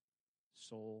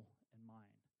 soul, and mind.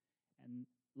 And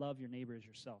love your neighbor as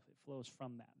yourself. It flows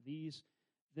from that.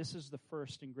 This is the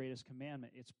first and greatest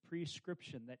commandment. It's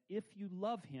prescription that if you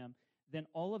love him, then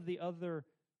all of the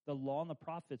law and the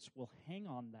prophets will hang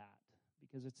on that,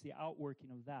 because it's the outworking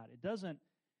of that.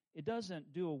 It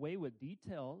doesn't do away with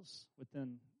details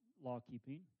within law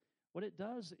keeping. What it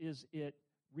does is it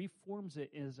reforms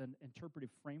it as an interpretive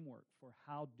framework for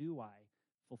how do I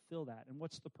fulfill that, and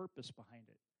what's the purpose behind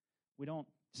it. We don't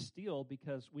steal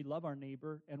because we love our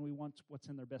neighbor and we want what's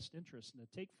in their best interest, and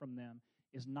to take from them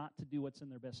is not to do what's in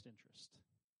their best interest.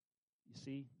 You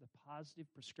see, the positive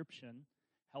prescription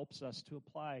helps us to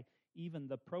apply even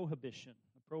the prohibition.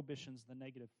 The prohibition's the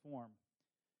negative form.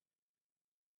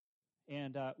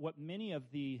 And what many of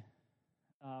the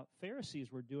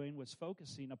Pharisees were doing was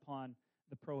focusing upon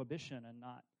the prohibition and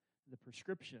not the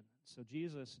prescription. So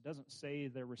Jesus doesn't say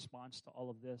their response to all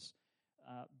of this,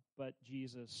 but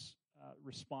Jesus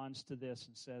responds to this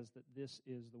and says that this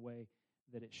is the way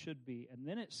that it should be. And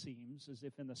then it seems as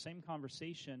if in the same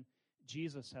conversation,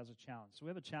 Jesus has a challenge. So we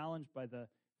have a challenge by the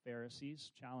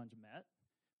Pharisees, challenge met.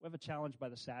 We have a challenge by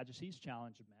the Sadducees,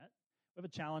 challenge met. We have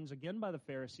a challenge again by the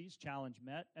Pharisees, challenge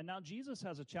met. And now Jesus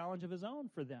has a challenge of his own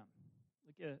for them.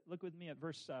 Look with me at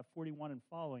verse 41 and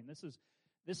following.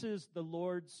 This is the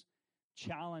Lord's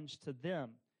challenge to them.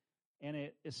 And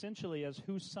it essentially is,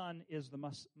 whose son is the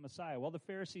Messiah? Well, the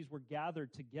Pharisees were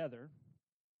gathered together.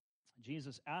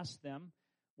 Jesus asked them,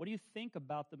 what do you think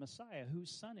about the Messiah? Whose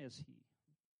son is he?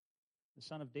 The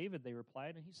son of David, they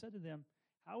replied. And he said to them,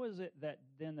 how is it that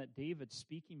David,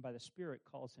 speaking by the Spirit,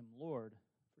 calls him Lord?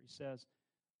 For he says,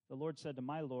 the Lord said to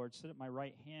my Lord, sit at my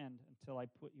right hand until I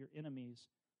put your enemies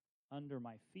under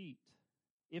my feet.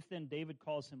 If then David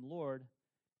calls him Lord,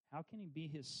 how can he be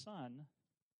his son?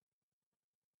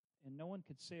 And no one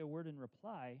could say a word in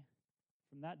reply.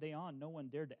 From that day on, no one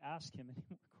dared to ask him any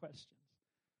more questions.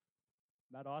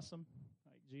 Isn't that awesome?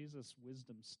 Like Jesus'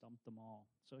 wisdom stumped them all.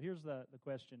 So here's the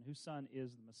question. Whose son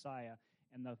is the Messiah?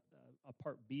 And a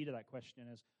part B to that question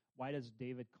is, why does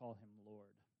David call him Lord?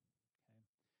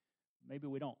 Okay. Maybe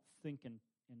we don't think in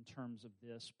terms of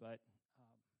this, but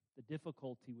the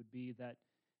difficulty would be that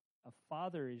a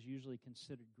father is usually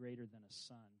considered greater than a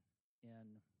son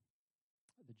in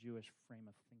the Jewish frame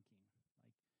of thinking.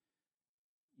 Like,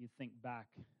 you think back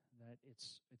that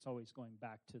it's always going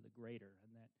back to the greater,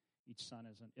 and that each son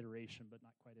is an iteration but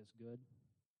not quite as good.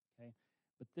 Okay?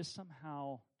 But this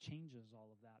somehow changes all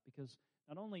of that, because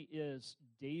not only is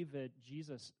David,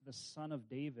 Jesus, the son of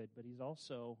David, but he's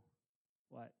also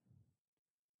what?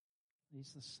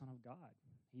 He's the Son of God.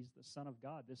 He's the Son of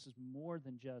God. This is more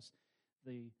than just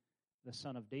the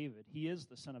Son of David. He is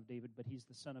the Son of David, but he's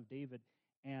the Son of David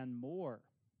and more.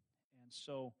 And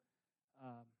so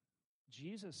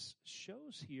Jesus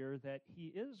shows here that he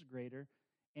is greater,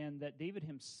 and that David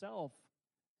himself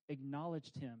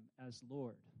acknowledged him as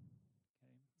Lord.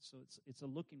 Okay? So it's a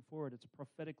looking forward. It's a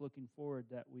prophetic looking forward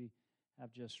that we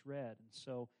have just read. And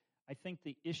so I think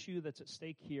the issue that's at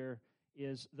stake here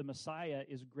is the Messiah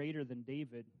is greater than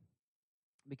David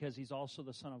because he's also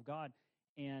the Son of God.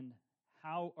 And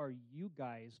how are you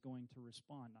guys going to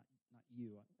respond? Not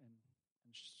you, and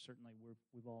certainly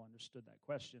we've all understood that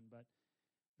question, but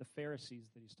the Pharisees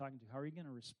that he's talking to, how are you going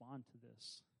to respond to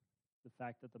this? The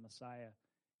fact that the Messiah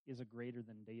is a greater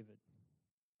than David.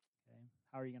 Okay?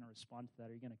 How are you going to respond to that?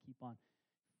 Are you going to keep on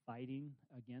fighting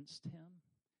against him?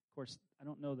 Of course, I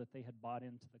don't know that they had bought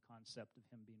into the concept of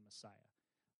him being Messiah.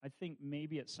 I think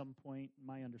maybe at some point,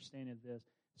 my understanding of this,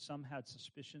 some had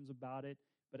suspicions about it,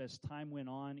 but as time went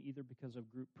on, either because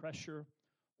of group pressure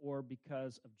or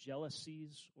because of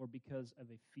jealousies, or because of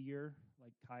a fear,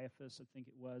 like Caiaphas, I think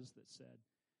it was, that said,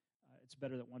 it's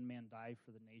better that one man die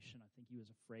for the nation. I think he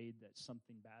was afraid that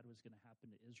something bad was going to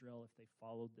happen to Israel if they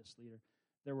followed this leader.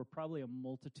 There were probably a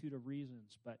multitude of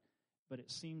reasons, but it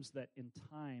seems that in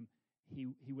time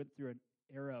he went through an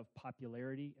era of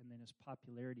popularity, and then his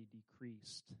popularity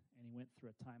decreased, and he went through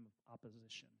a time of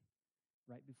opposition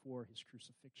right before his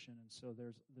crucifixion. And so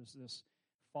there's this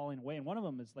falling away, and one of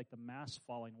them is like the mass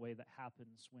falling away that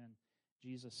happens when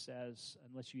Jesus says,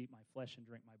 unless you eat my flesh and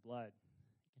drink my blood,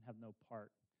 you can have no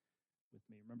part with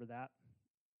me. Remember that?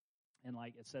 And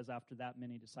like it says, after that,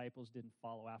 many disciples didn't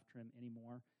follow after him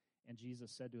anymore. And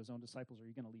Jesus said to his own disciples, are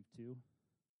you going to leave too?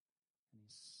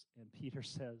 And Peter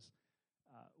says,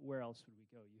 where else would we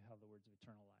go? You have the words of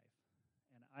eternal life.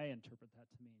 And I interpret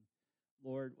that to mean,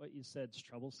 Lord, what you said is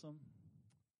troublesome,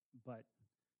 but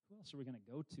who else are we going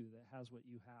to go to that has what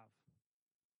you have?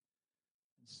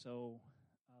 And so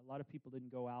a lot of people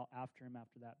didn't go out after him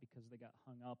after that because they got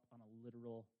hung up on a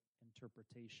literal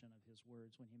interpretation of his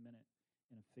words when he meant it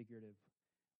in a figurative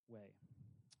way.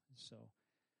 So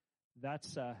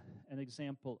that's an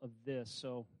example of this.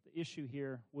 So the issue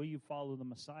here, will you follow the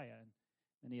Messiah? And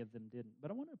many of them didn't.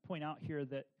 But I want to point out here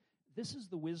that this is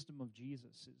the wisdom of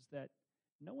Jesus, is that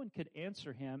no one could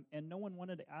answer him, and no one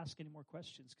wanted to ask any more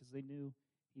questions because they knew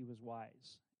he was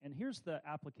wise. And here's the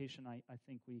application I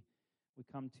think we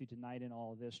come to tonight in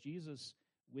all of this. Jesus'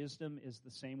 wisdom is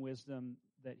the same wisdom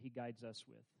that he guides us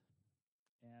with.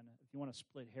 And if you want to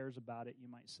split hairs about it, you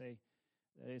might say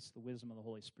that it's the wisdom of the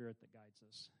Holy Spirit that guides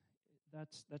us.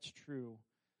 That's true.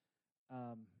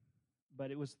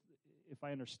 But it was, if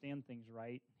I understand things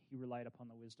right, he relied upon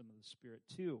the wisdom of the Spirit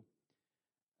too.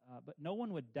 But no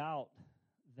one would doubt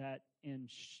that in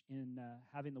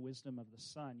having the wisdom of the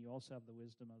Son, you also have the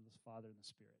wisdom of the Father and the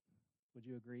Spirit. Would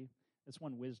you agree? It's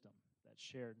one wisdom that's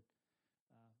shared,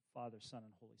 Father, Son,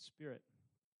 and Holy Spirit.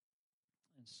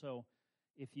 And so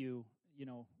if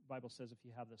Bible says if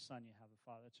you have the Son, you have the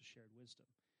Father. That's a shared wisdom.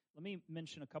 Let me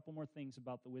mention a couple more things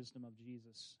about the wisdom of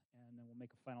Jesus, and then we'll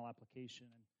make a final application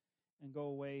and go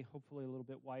away, hopefully, a little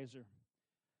bit wiser.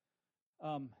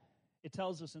 It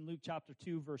tells us in Luke chapter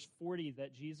 2, verse 40,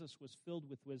 that Jesus was filled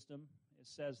with wisdom. It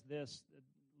says this,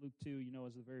 Luke 2,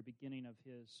 is the very beginning of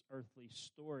his earthly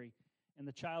story. And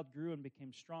the child grew and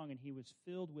became strong, and he was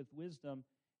filled with wisdom,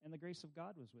 and the grace of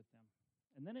God was with him.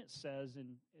 And then it says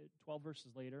in 12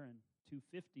 verses later, in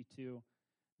 2:52,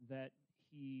 that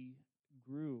he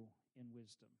grew in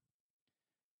wisdom.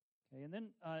 Okay, and then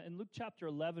in Luke chapter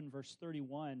 11, verse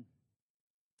 31,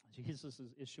 Jesus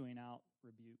is issuing out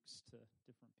rebukes to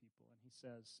different people. And he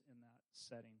says in that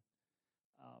setting,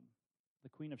 the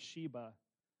Queen of Sheba,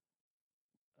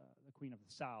 the Queen of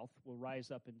the South, will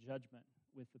rise up in judgment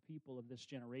with the people of this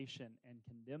generation and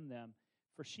condemn them.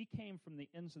 For she came from the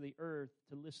ends of the earth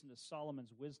to listen to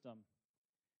Solomon's wisdom.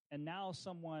 And now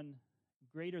someone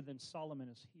greater than Solomon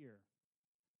is here.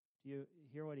 Do you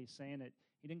hear what he's saying?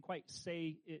 He didn't quite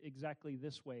say it exactly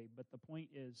this way, but the point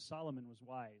is Solomon was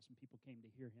wise, and people came to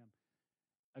hear him.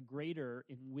 A greater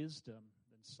in wisdom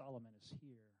than Solomon is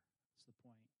here. That's the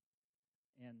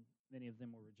point. And many of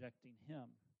them were rejecting him.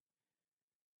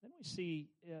 Then we see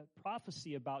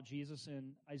prophecy about Jesus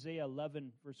in Isaiah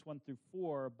 11, verse 1 through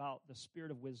 4, about the spirit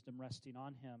of wisdom resting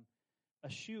on him. A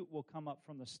shoot will come up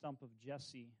from the stump of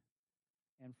Jesse,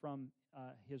 and from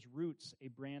his roots a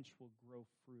branch will grow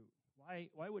fruit.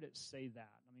 Why would it say that?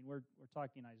 I mean, we're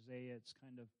talking Isaiah. It's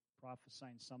kind of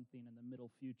prophesying something in the middle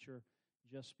future,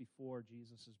 just before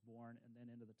Jesus is born, and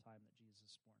then into the time that Jesus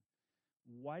is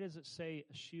born. Why does it say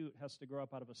a shoot has to grow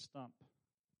up out of a stump?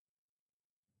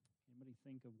 Anybody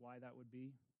think of why that would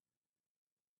be?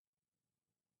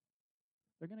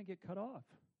 They're going to get cut off.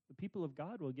 The people of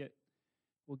God will get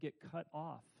cut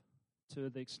off to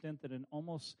the extent that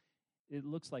it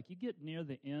looks like you get near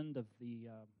the end of the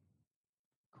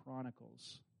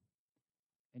Chronicles,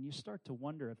 and you start to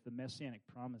wonder if the Messianic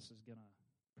promise is going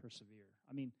to persevere.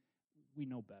 I mean, we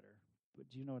know better, but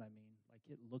do you know what I mean? Like,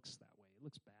 it looks that way. It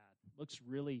looks bad. It looks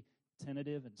really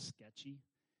tentative and sketchy,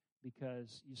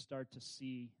 because you start to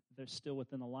see there's still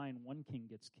within the line, one king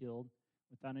gets killed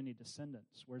without any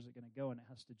descendants. Where's it going to go? And it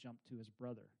has to jump to his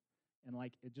brother. And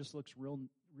like, it just looks real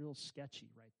sketchy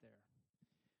right there.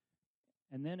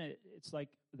 And then it's like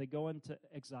they go into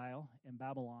exile in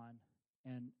Babylon,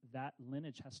 and that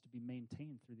lineage has to be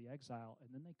maintained through the exile.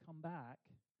 And then they come back,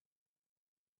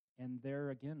 and there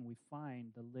again we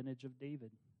find the lineage of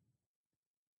David.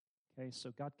 Okay,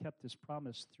 so God kept his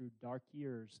promise through dark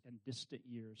years and distant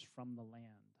years from the land.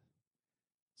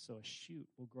 So a shoot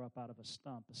will grow up out of a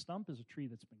stump. A stump is a tree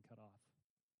that's been cut off.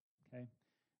 Okay?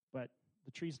 But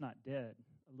the tree's not dead.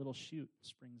 a little shoot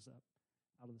springs up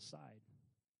out of the side.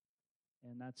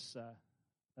 And that's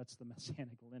the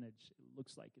messianic lineage. It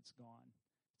looks like it's gone.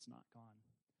 It's not gone.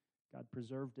 God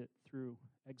preserved it through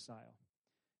exile.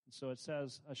 And so it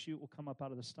says, a shoot will come up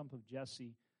out of the stump of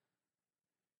Jesse.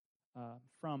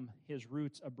 From his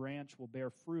roots, a branch will bear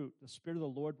fruit. The Spirit of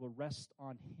the Lord will rest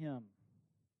on him.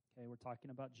 Okay, we're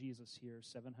talking about Jesus here,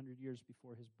 700 years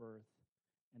before his birth.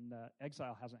 And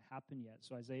exile hasn't happened yet.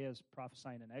 So Isaiah is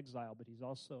prophesying in exile, but he's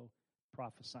also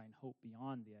prophesying hope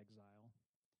beyond the exile,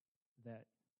 that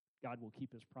God will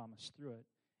keep his promise through it.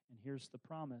 And here's the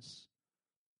promise.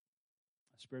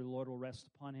 The Spirit of the Lord will rest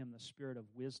upon him, the Spirit of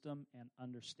wisdom and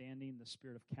understanding, the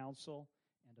Spirit of counsel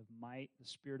and of might, the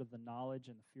Spirit of the knowledge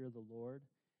and the fear of the Lord.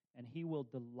 And he will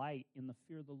delight in the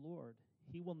fear of the Lord.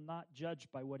 He will not judge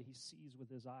by what he sees with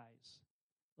his eyes.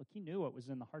 Look, he knew what was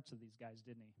in the hearts of these guys,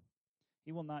 didn't he?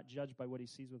 He will not judge by what he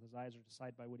sees with his eyes or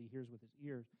decide by what he hears with his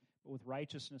ears. But with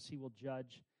righteousness he will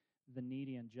judge the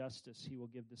needy, and justice he will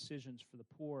give decisions for the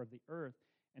poor of the earth.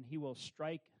 And he will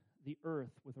strike the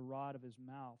earth with a rod of his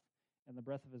mouth, and the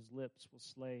breath of his lips will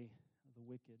slay the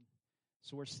wicked.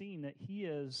 So we're seeing that he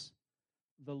is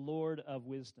the Lord of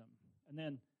wisdom. And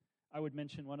then I would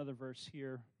mention one other verse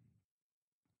here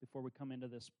before we come into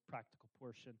this practical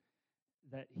portion,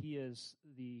 that he is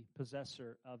the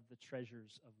possessor of the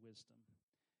treasures of wisdom.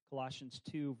 Colossians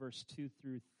 2, verse 2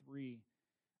 through 3.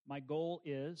 My goal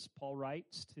is, Paul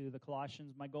writes to the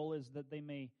Colossians, my goal is that they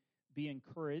may be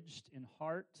encouraged in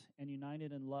heart and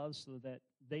united in love, so that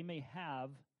they may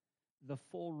have the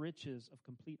full riches of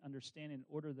complete understanding, in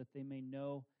order that they may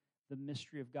know the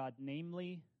mystery of God,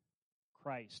 namely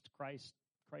Christ. Christ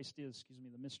is,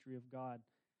 the mystery of God,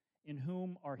 in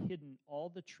whom are hidden all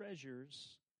the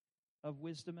treasures of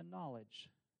wisdom and knowledge.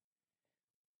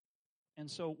 And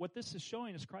so what this is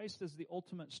showing is Christ is the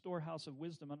ultimate storehouse of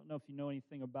wisdom. I don't know if you know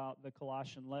anything about the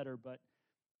Colossian letter, but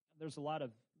there's a lot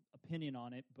of opinion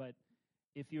on it. But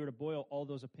if you were to boil all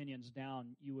those opinions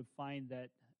down, you would find that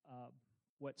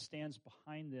what stands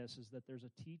behind this is that there's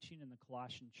a teaching in the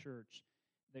Colossian church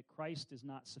that Christ is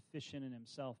not sufficient in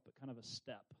himself, but kind of a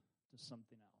step to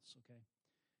something else, okay?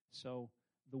 So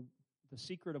the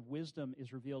secret of wisdom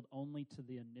is revealed only to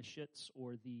the initiates,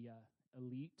 or the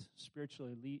elite, spiritual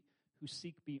elite, who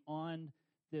seek beyond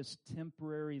this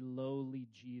temporary, lowly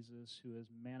Jesus who is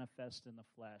manifest in the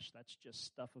flesh. That's just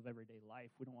stuff of everyday life.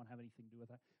 We don't want to have anything to do with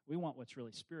that. We want what's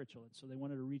really spiritual. And so they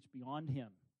wanted to reach beyond him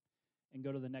and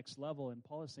go to the next level. And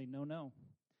Paul is saying, no.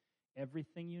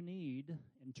 Everything you need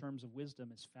in terms of wisdom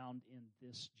is found in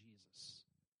this Jesus.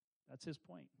 That's his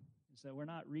point, is that we're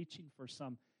not reaching for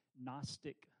some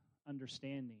Gnostic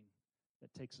understanding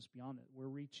that takes us beyond it. We're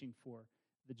reaching for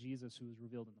the Jesus who is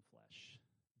revealed in the flesh.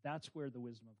 That's where the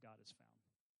wisdom of God is found.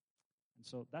 And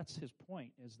so that's his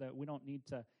point, is that we don't need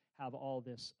to have all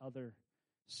this other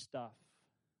stuff,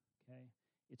 okay?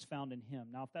 It's found in him.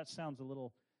 Now, if that sounds a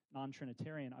little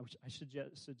non-Trinitarian, I should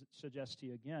suggest to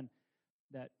you again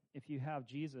that if you have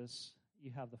Jesus,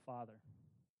 you have the Father,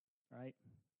 right?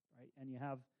 And you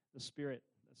have the Spirit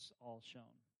that's all shown.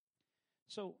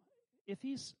 So if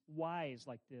he's wise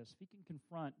like this, if he can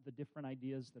confront the different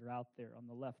ideas that are out there on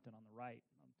the left and on the right,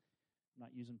 I'm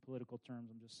not using political terms,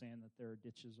 I'm just saying that there are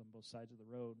ditches on both sides of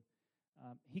the road,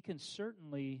 he can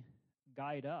certainly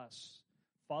guide us.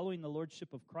 Following the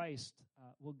lordship of Christ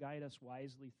will guide us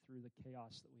wisely through the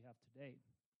chaos that we have today.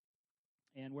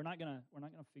 And we're not gonna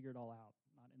figure it all out,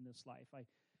 not in this life. I've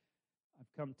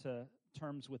come to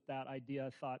terms with that idea. I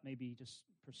thought maybe just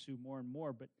pursue more and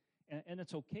more, but and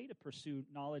it's okay to pursue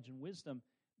knowledge and wisdom,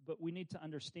 but we need to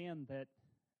understand that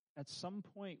at some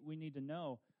point we need to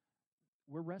know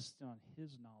we're resting on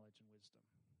his knowledge and wisdom.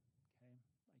 Okay,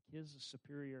 like his is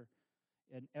superior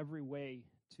in every way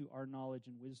to our knowledge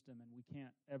and wisdom, and we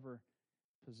can't ever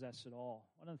possess it all.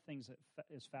 One of the things that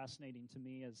is fascinating to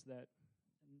me is that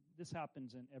this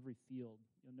happens in every field.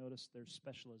 You'll notice there's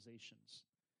specializations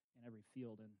in every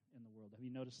field in the world. Have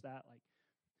you noticed that? Like,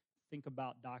 think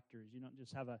about doctors. You don't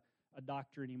just have a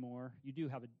doctor anymore. You do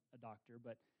have a doctor,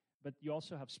 but you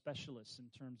also have specialists in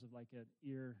terms of like an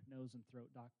ear, nose, and throat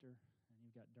doctor. And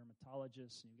you've got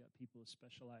dermatologists, and you've got people who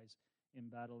specialize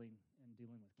in battling and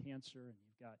dealing with cancer. And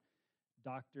you've got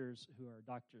doctors who are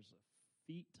doctors of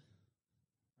feet,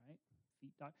 right?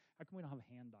 How come we don't have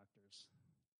hand doctors?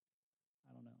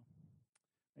 I don't know.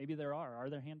 Maybe there are.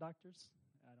 Are there hand doctors?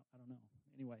 I don't know.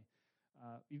 Anyway,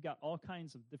 you've got all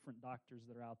kinds of different doctors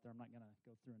that are out there. I'm not going to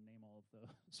go through and name all of those,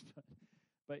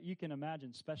 but you can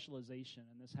imagine specialization,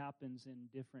 and this happens in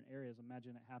different areas.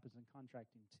 Imagine it happens in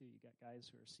contracting too. You got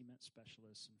guys who are cement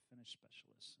specialists and finish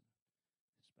specialists and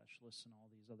specialists in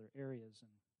all these other areas,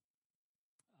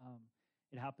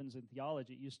 It happens in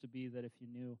theology. It used to be that if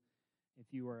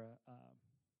you were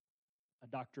a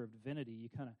doctor of divinity, you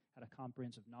kind of had a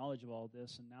comprehensive knowledge of all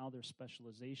this, and now there's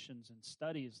specializations and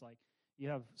studies. Like you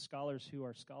have scholars who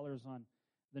are scholars on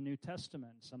the New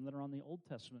Testament, some that are on the Old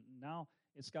Testament, and now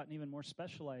it's gotten even more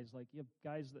specialized. Like you have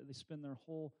guys that they spend their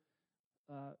whole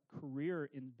career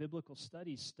in biblical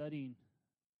studies studying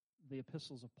the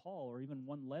epistles of Paul or even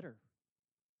one letter.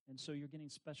 And so you're getting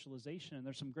specialization, and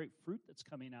there's some great fruit that's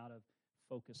coming out of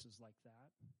focuses like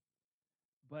that.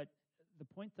 But the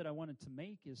point that I wanted to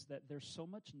make is that there's so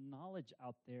much knowledge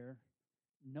out there,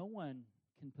 no one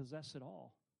can possess it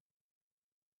all.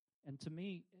 And to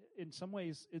me, in some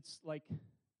ways, it's like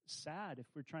sad if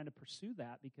we're trying to pursue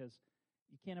that because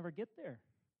you can't ever get there.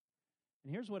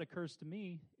 And here's what occurs to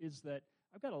me is that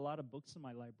I've got a lot of books in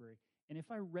my library, and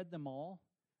if I read them all,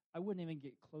 I wouldn't even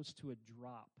get close to a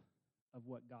drop of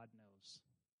what God knows.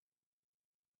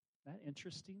 Isn't that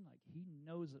interesting? Like he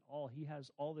knows it all. He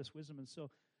has all this wisdom. And so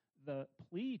the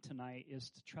plea tonight is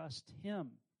to trust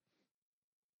him,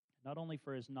 not only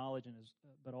for his knowledge and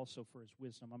but also for his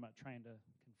wisdom. I'm not trying to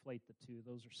conflate the two.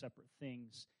 Those are separate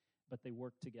things, but they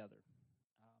work together,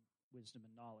 wisdom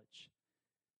and knowledge.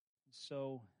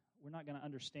 So we're not going to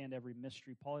understand every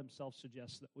mystery. Paul himself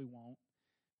suggests that we won't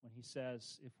when he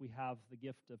says if we have the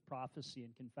gift of prophecy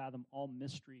and can fathom all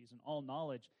mysteries and all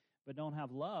knowledge, but don't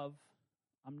have love,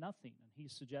 I'm nothing. And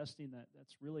he's suggesting that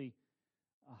that's really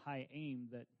a high aim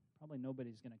that probably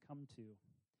nobody's going to come to.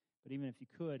 But even if you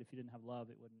could, if you didn't have love,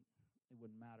 it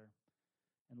wouldn't matter.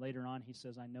 And later on, he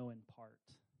says, I know in part.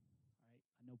 Right?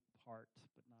 I know part,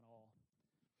 but not all.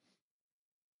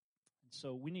 And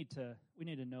so we need to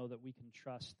know that we can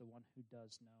trust the one who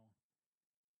does know.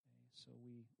 Okay? So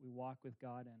we walk with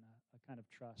God in a kind of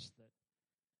trust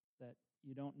that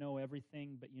you don't know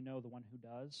everything, but you know the one who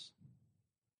does.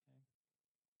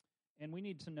 Okay? And we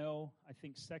need to know, I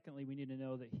think, secondly, we need to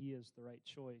know that he is the right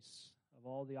choice. Of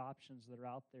all the options that are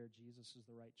out there, Jesus is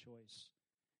the right choice.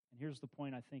 And here's the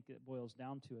point I think it boils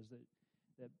down to is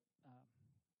that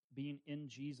being in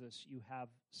Jesus, you have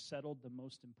settled the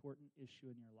most important issue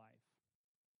in your life.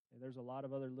 Okay, there's a lot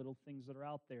of other little things that are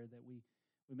out there that we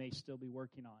may still be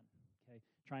working on, okay,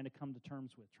 trying to come to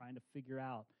terms with, trying to figure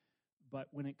out. But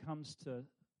when it comes to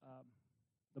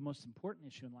the most important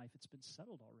issue in life, it's been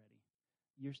settled already.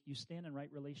 You stand in right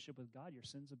relationship with God. Your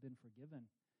sins have been forgiven.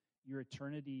 Your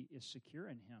eternity is secure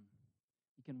in him.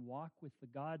 You can walk with the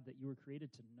God that you were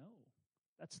created to know.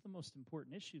 That's the most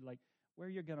important issue, like where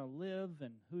you're going to live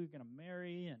and who you're going to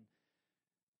marry and,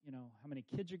 how many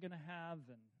kids you're going to have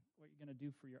and what you're going to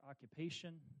do for your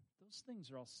occupation. Those things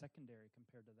are all secondary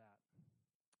compared to that.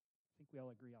 I think we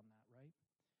all agree on that, right?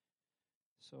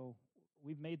 So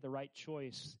we've made the right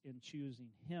choice in choosing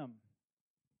him.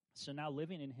 So now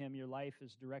living in him, your life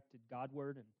is directed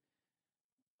Godward and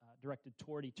directed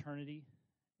toward eternity.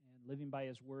 And living by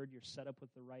his word, you're set up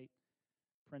with the right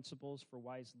principles for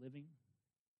wise living.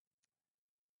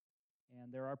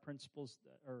 And there are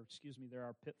there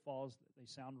are pitfalls that they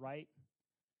sound right,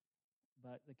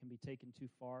 but they can be taken too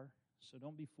far. So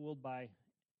don't be fooled by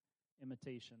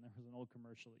imitation. There was an old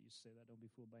commercial that used to say that, don't be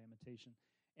fooled by imitation.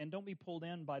 And don't be pulled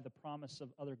in by the promise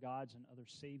of other gods and other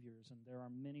saviors. And there are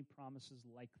many promises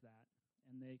like that.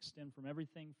 And they extend from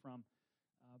everything from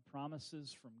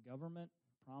promises from government,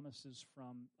 promises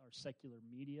from our secular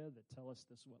media that tell us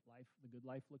this is what the good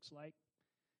life looks like,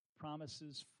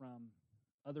 promises from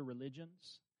other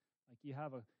religions. Like you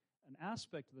have an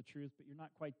aspect of the truth, but you're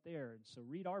not quite there. And so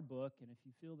read our book, and if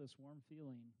you feel this warm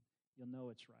feeling, you'll know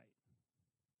it's right.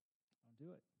 I'll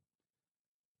do it.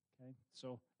 Okay?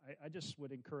 So I just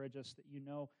would encourage us that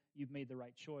you've made the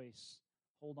right choice.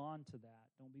 Hold on to that.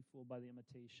 Don't be fooled by the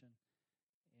imitation.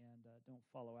 And don't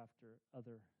follow after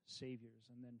other saviors.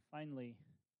 And then finally,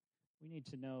 we need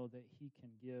to know that he can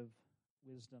give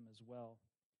wisdom as well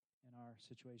in our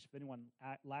situation. If anyone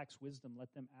lacks wisdom,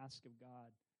 let them ask of God,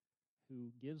 who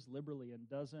gives liberally and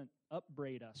doesn't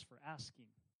upbraid us for asking.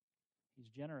 He's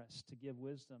generous to give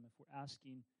wisdom if we're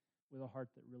asking with a heart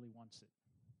that really wants it.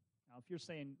 Now, if you're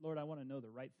saying, Lord, I want to know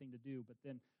the right thing to do, but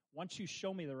then once you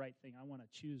show me the right thing, I want to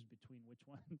choose between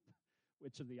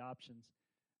which of the options,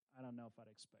 I don't know if I'd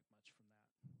expect much from that.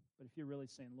 But if you're really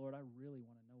saying, Lord, I really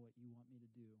want to know what you want me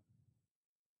to do,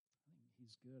 I think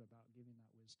he's good about giving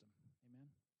that wisdom. Amen?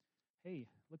 Hey,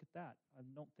 look at that. I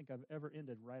don't think I've ever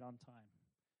ended right on time.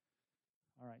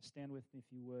 All right, stand with me if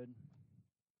you would.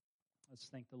 Let's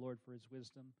thank the Lord for his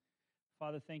wisdom.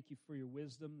 Father, thank you for your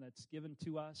wisdom that's given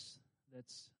to us,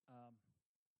 that's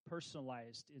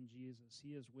personalized in Jesus.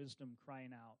 He is wisdom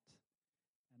crying out.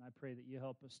 And I pray that you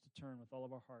help us to turn with all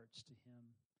of our hearts to him.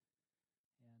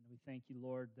 And we thank you,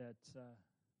 Lord, that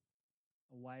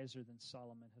wiser than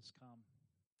Solomon has come.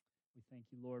 We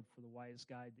thank you, Lord, for the wise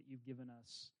guide that you've given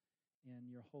us in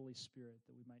your Holy Spirit,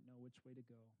 that we might know which way to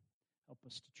go. Help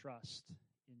us to trust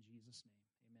in Jesus' name.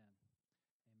 Amen.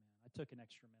 Amen. I took an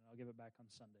extra minute. I'll give it back on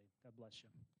Sunday. God bless you.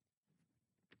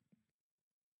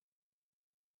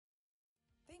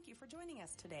 Thank you for joining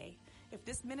us today. If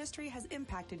this ministry has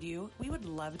impacted you, we would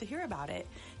love to hear about it.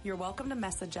 You're welcome to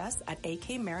message us at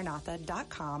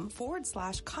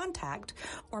akmaranatha.com/contact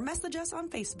or message us on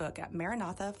Facebook at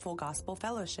Maranatha Full Gospel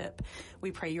Fellowship.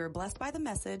 We pray you are blessed by the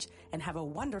message and have a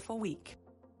wonderful week.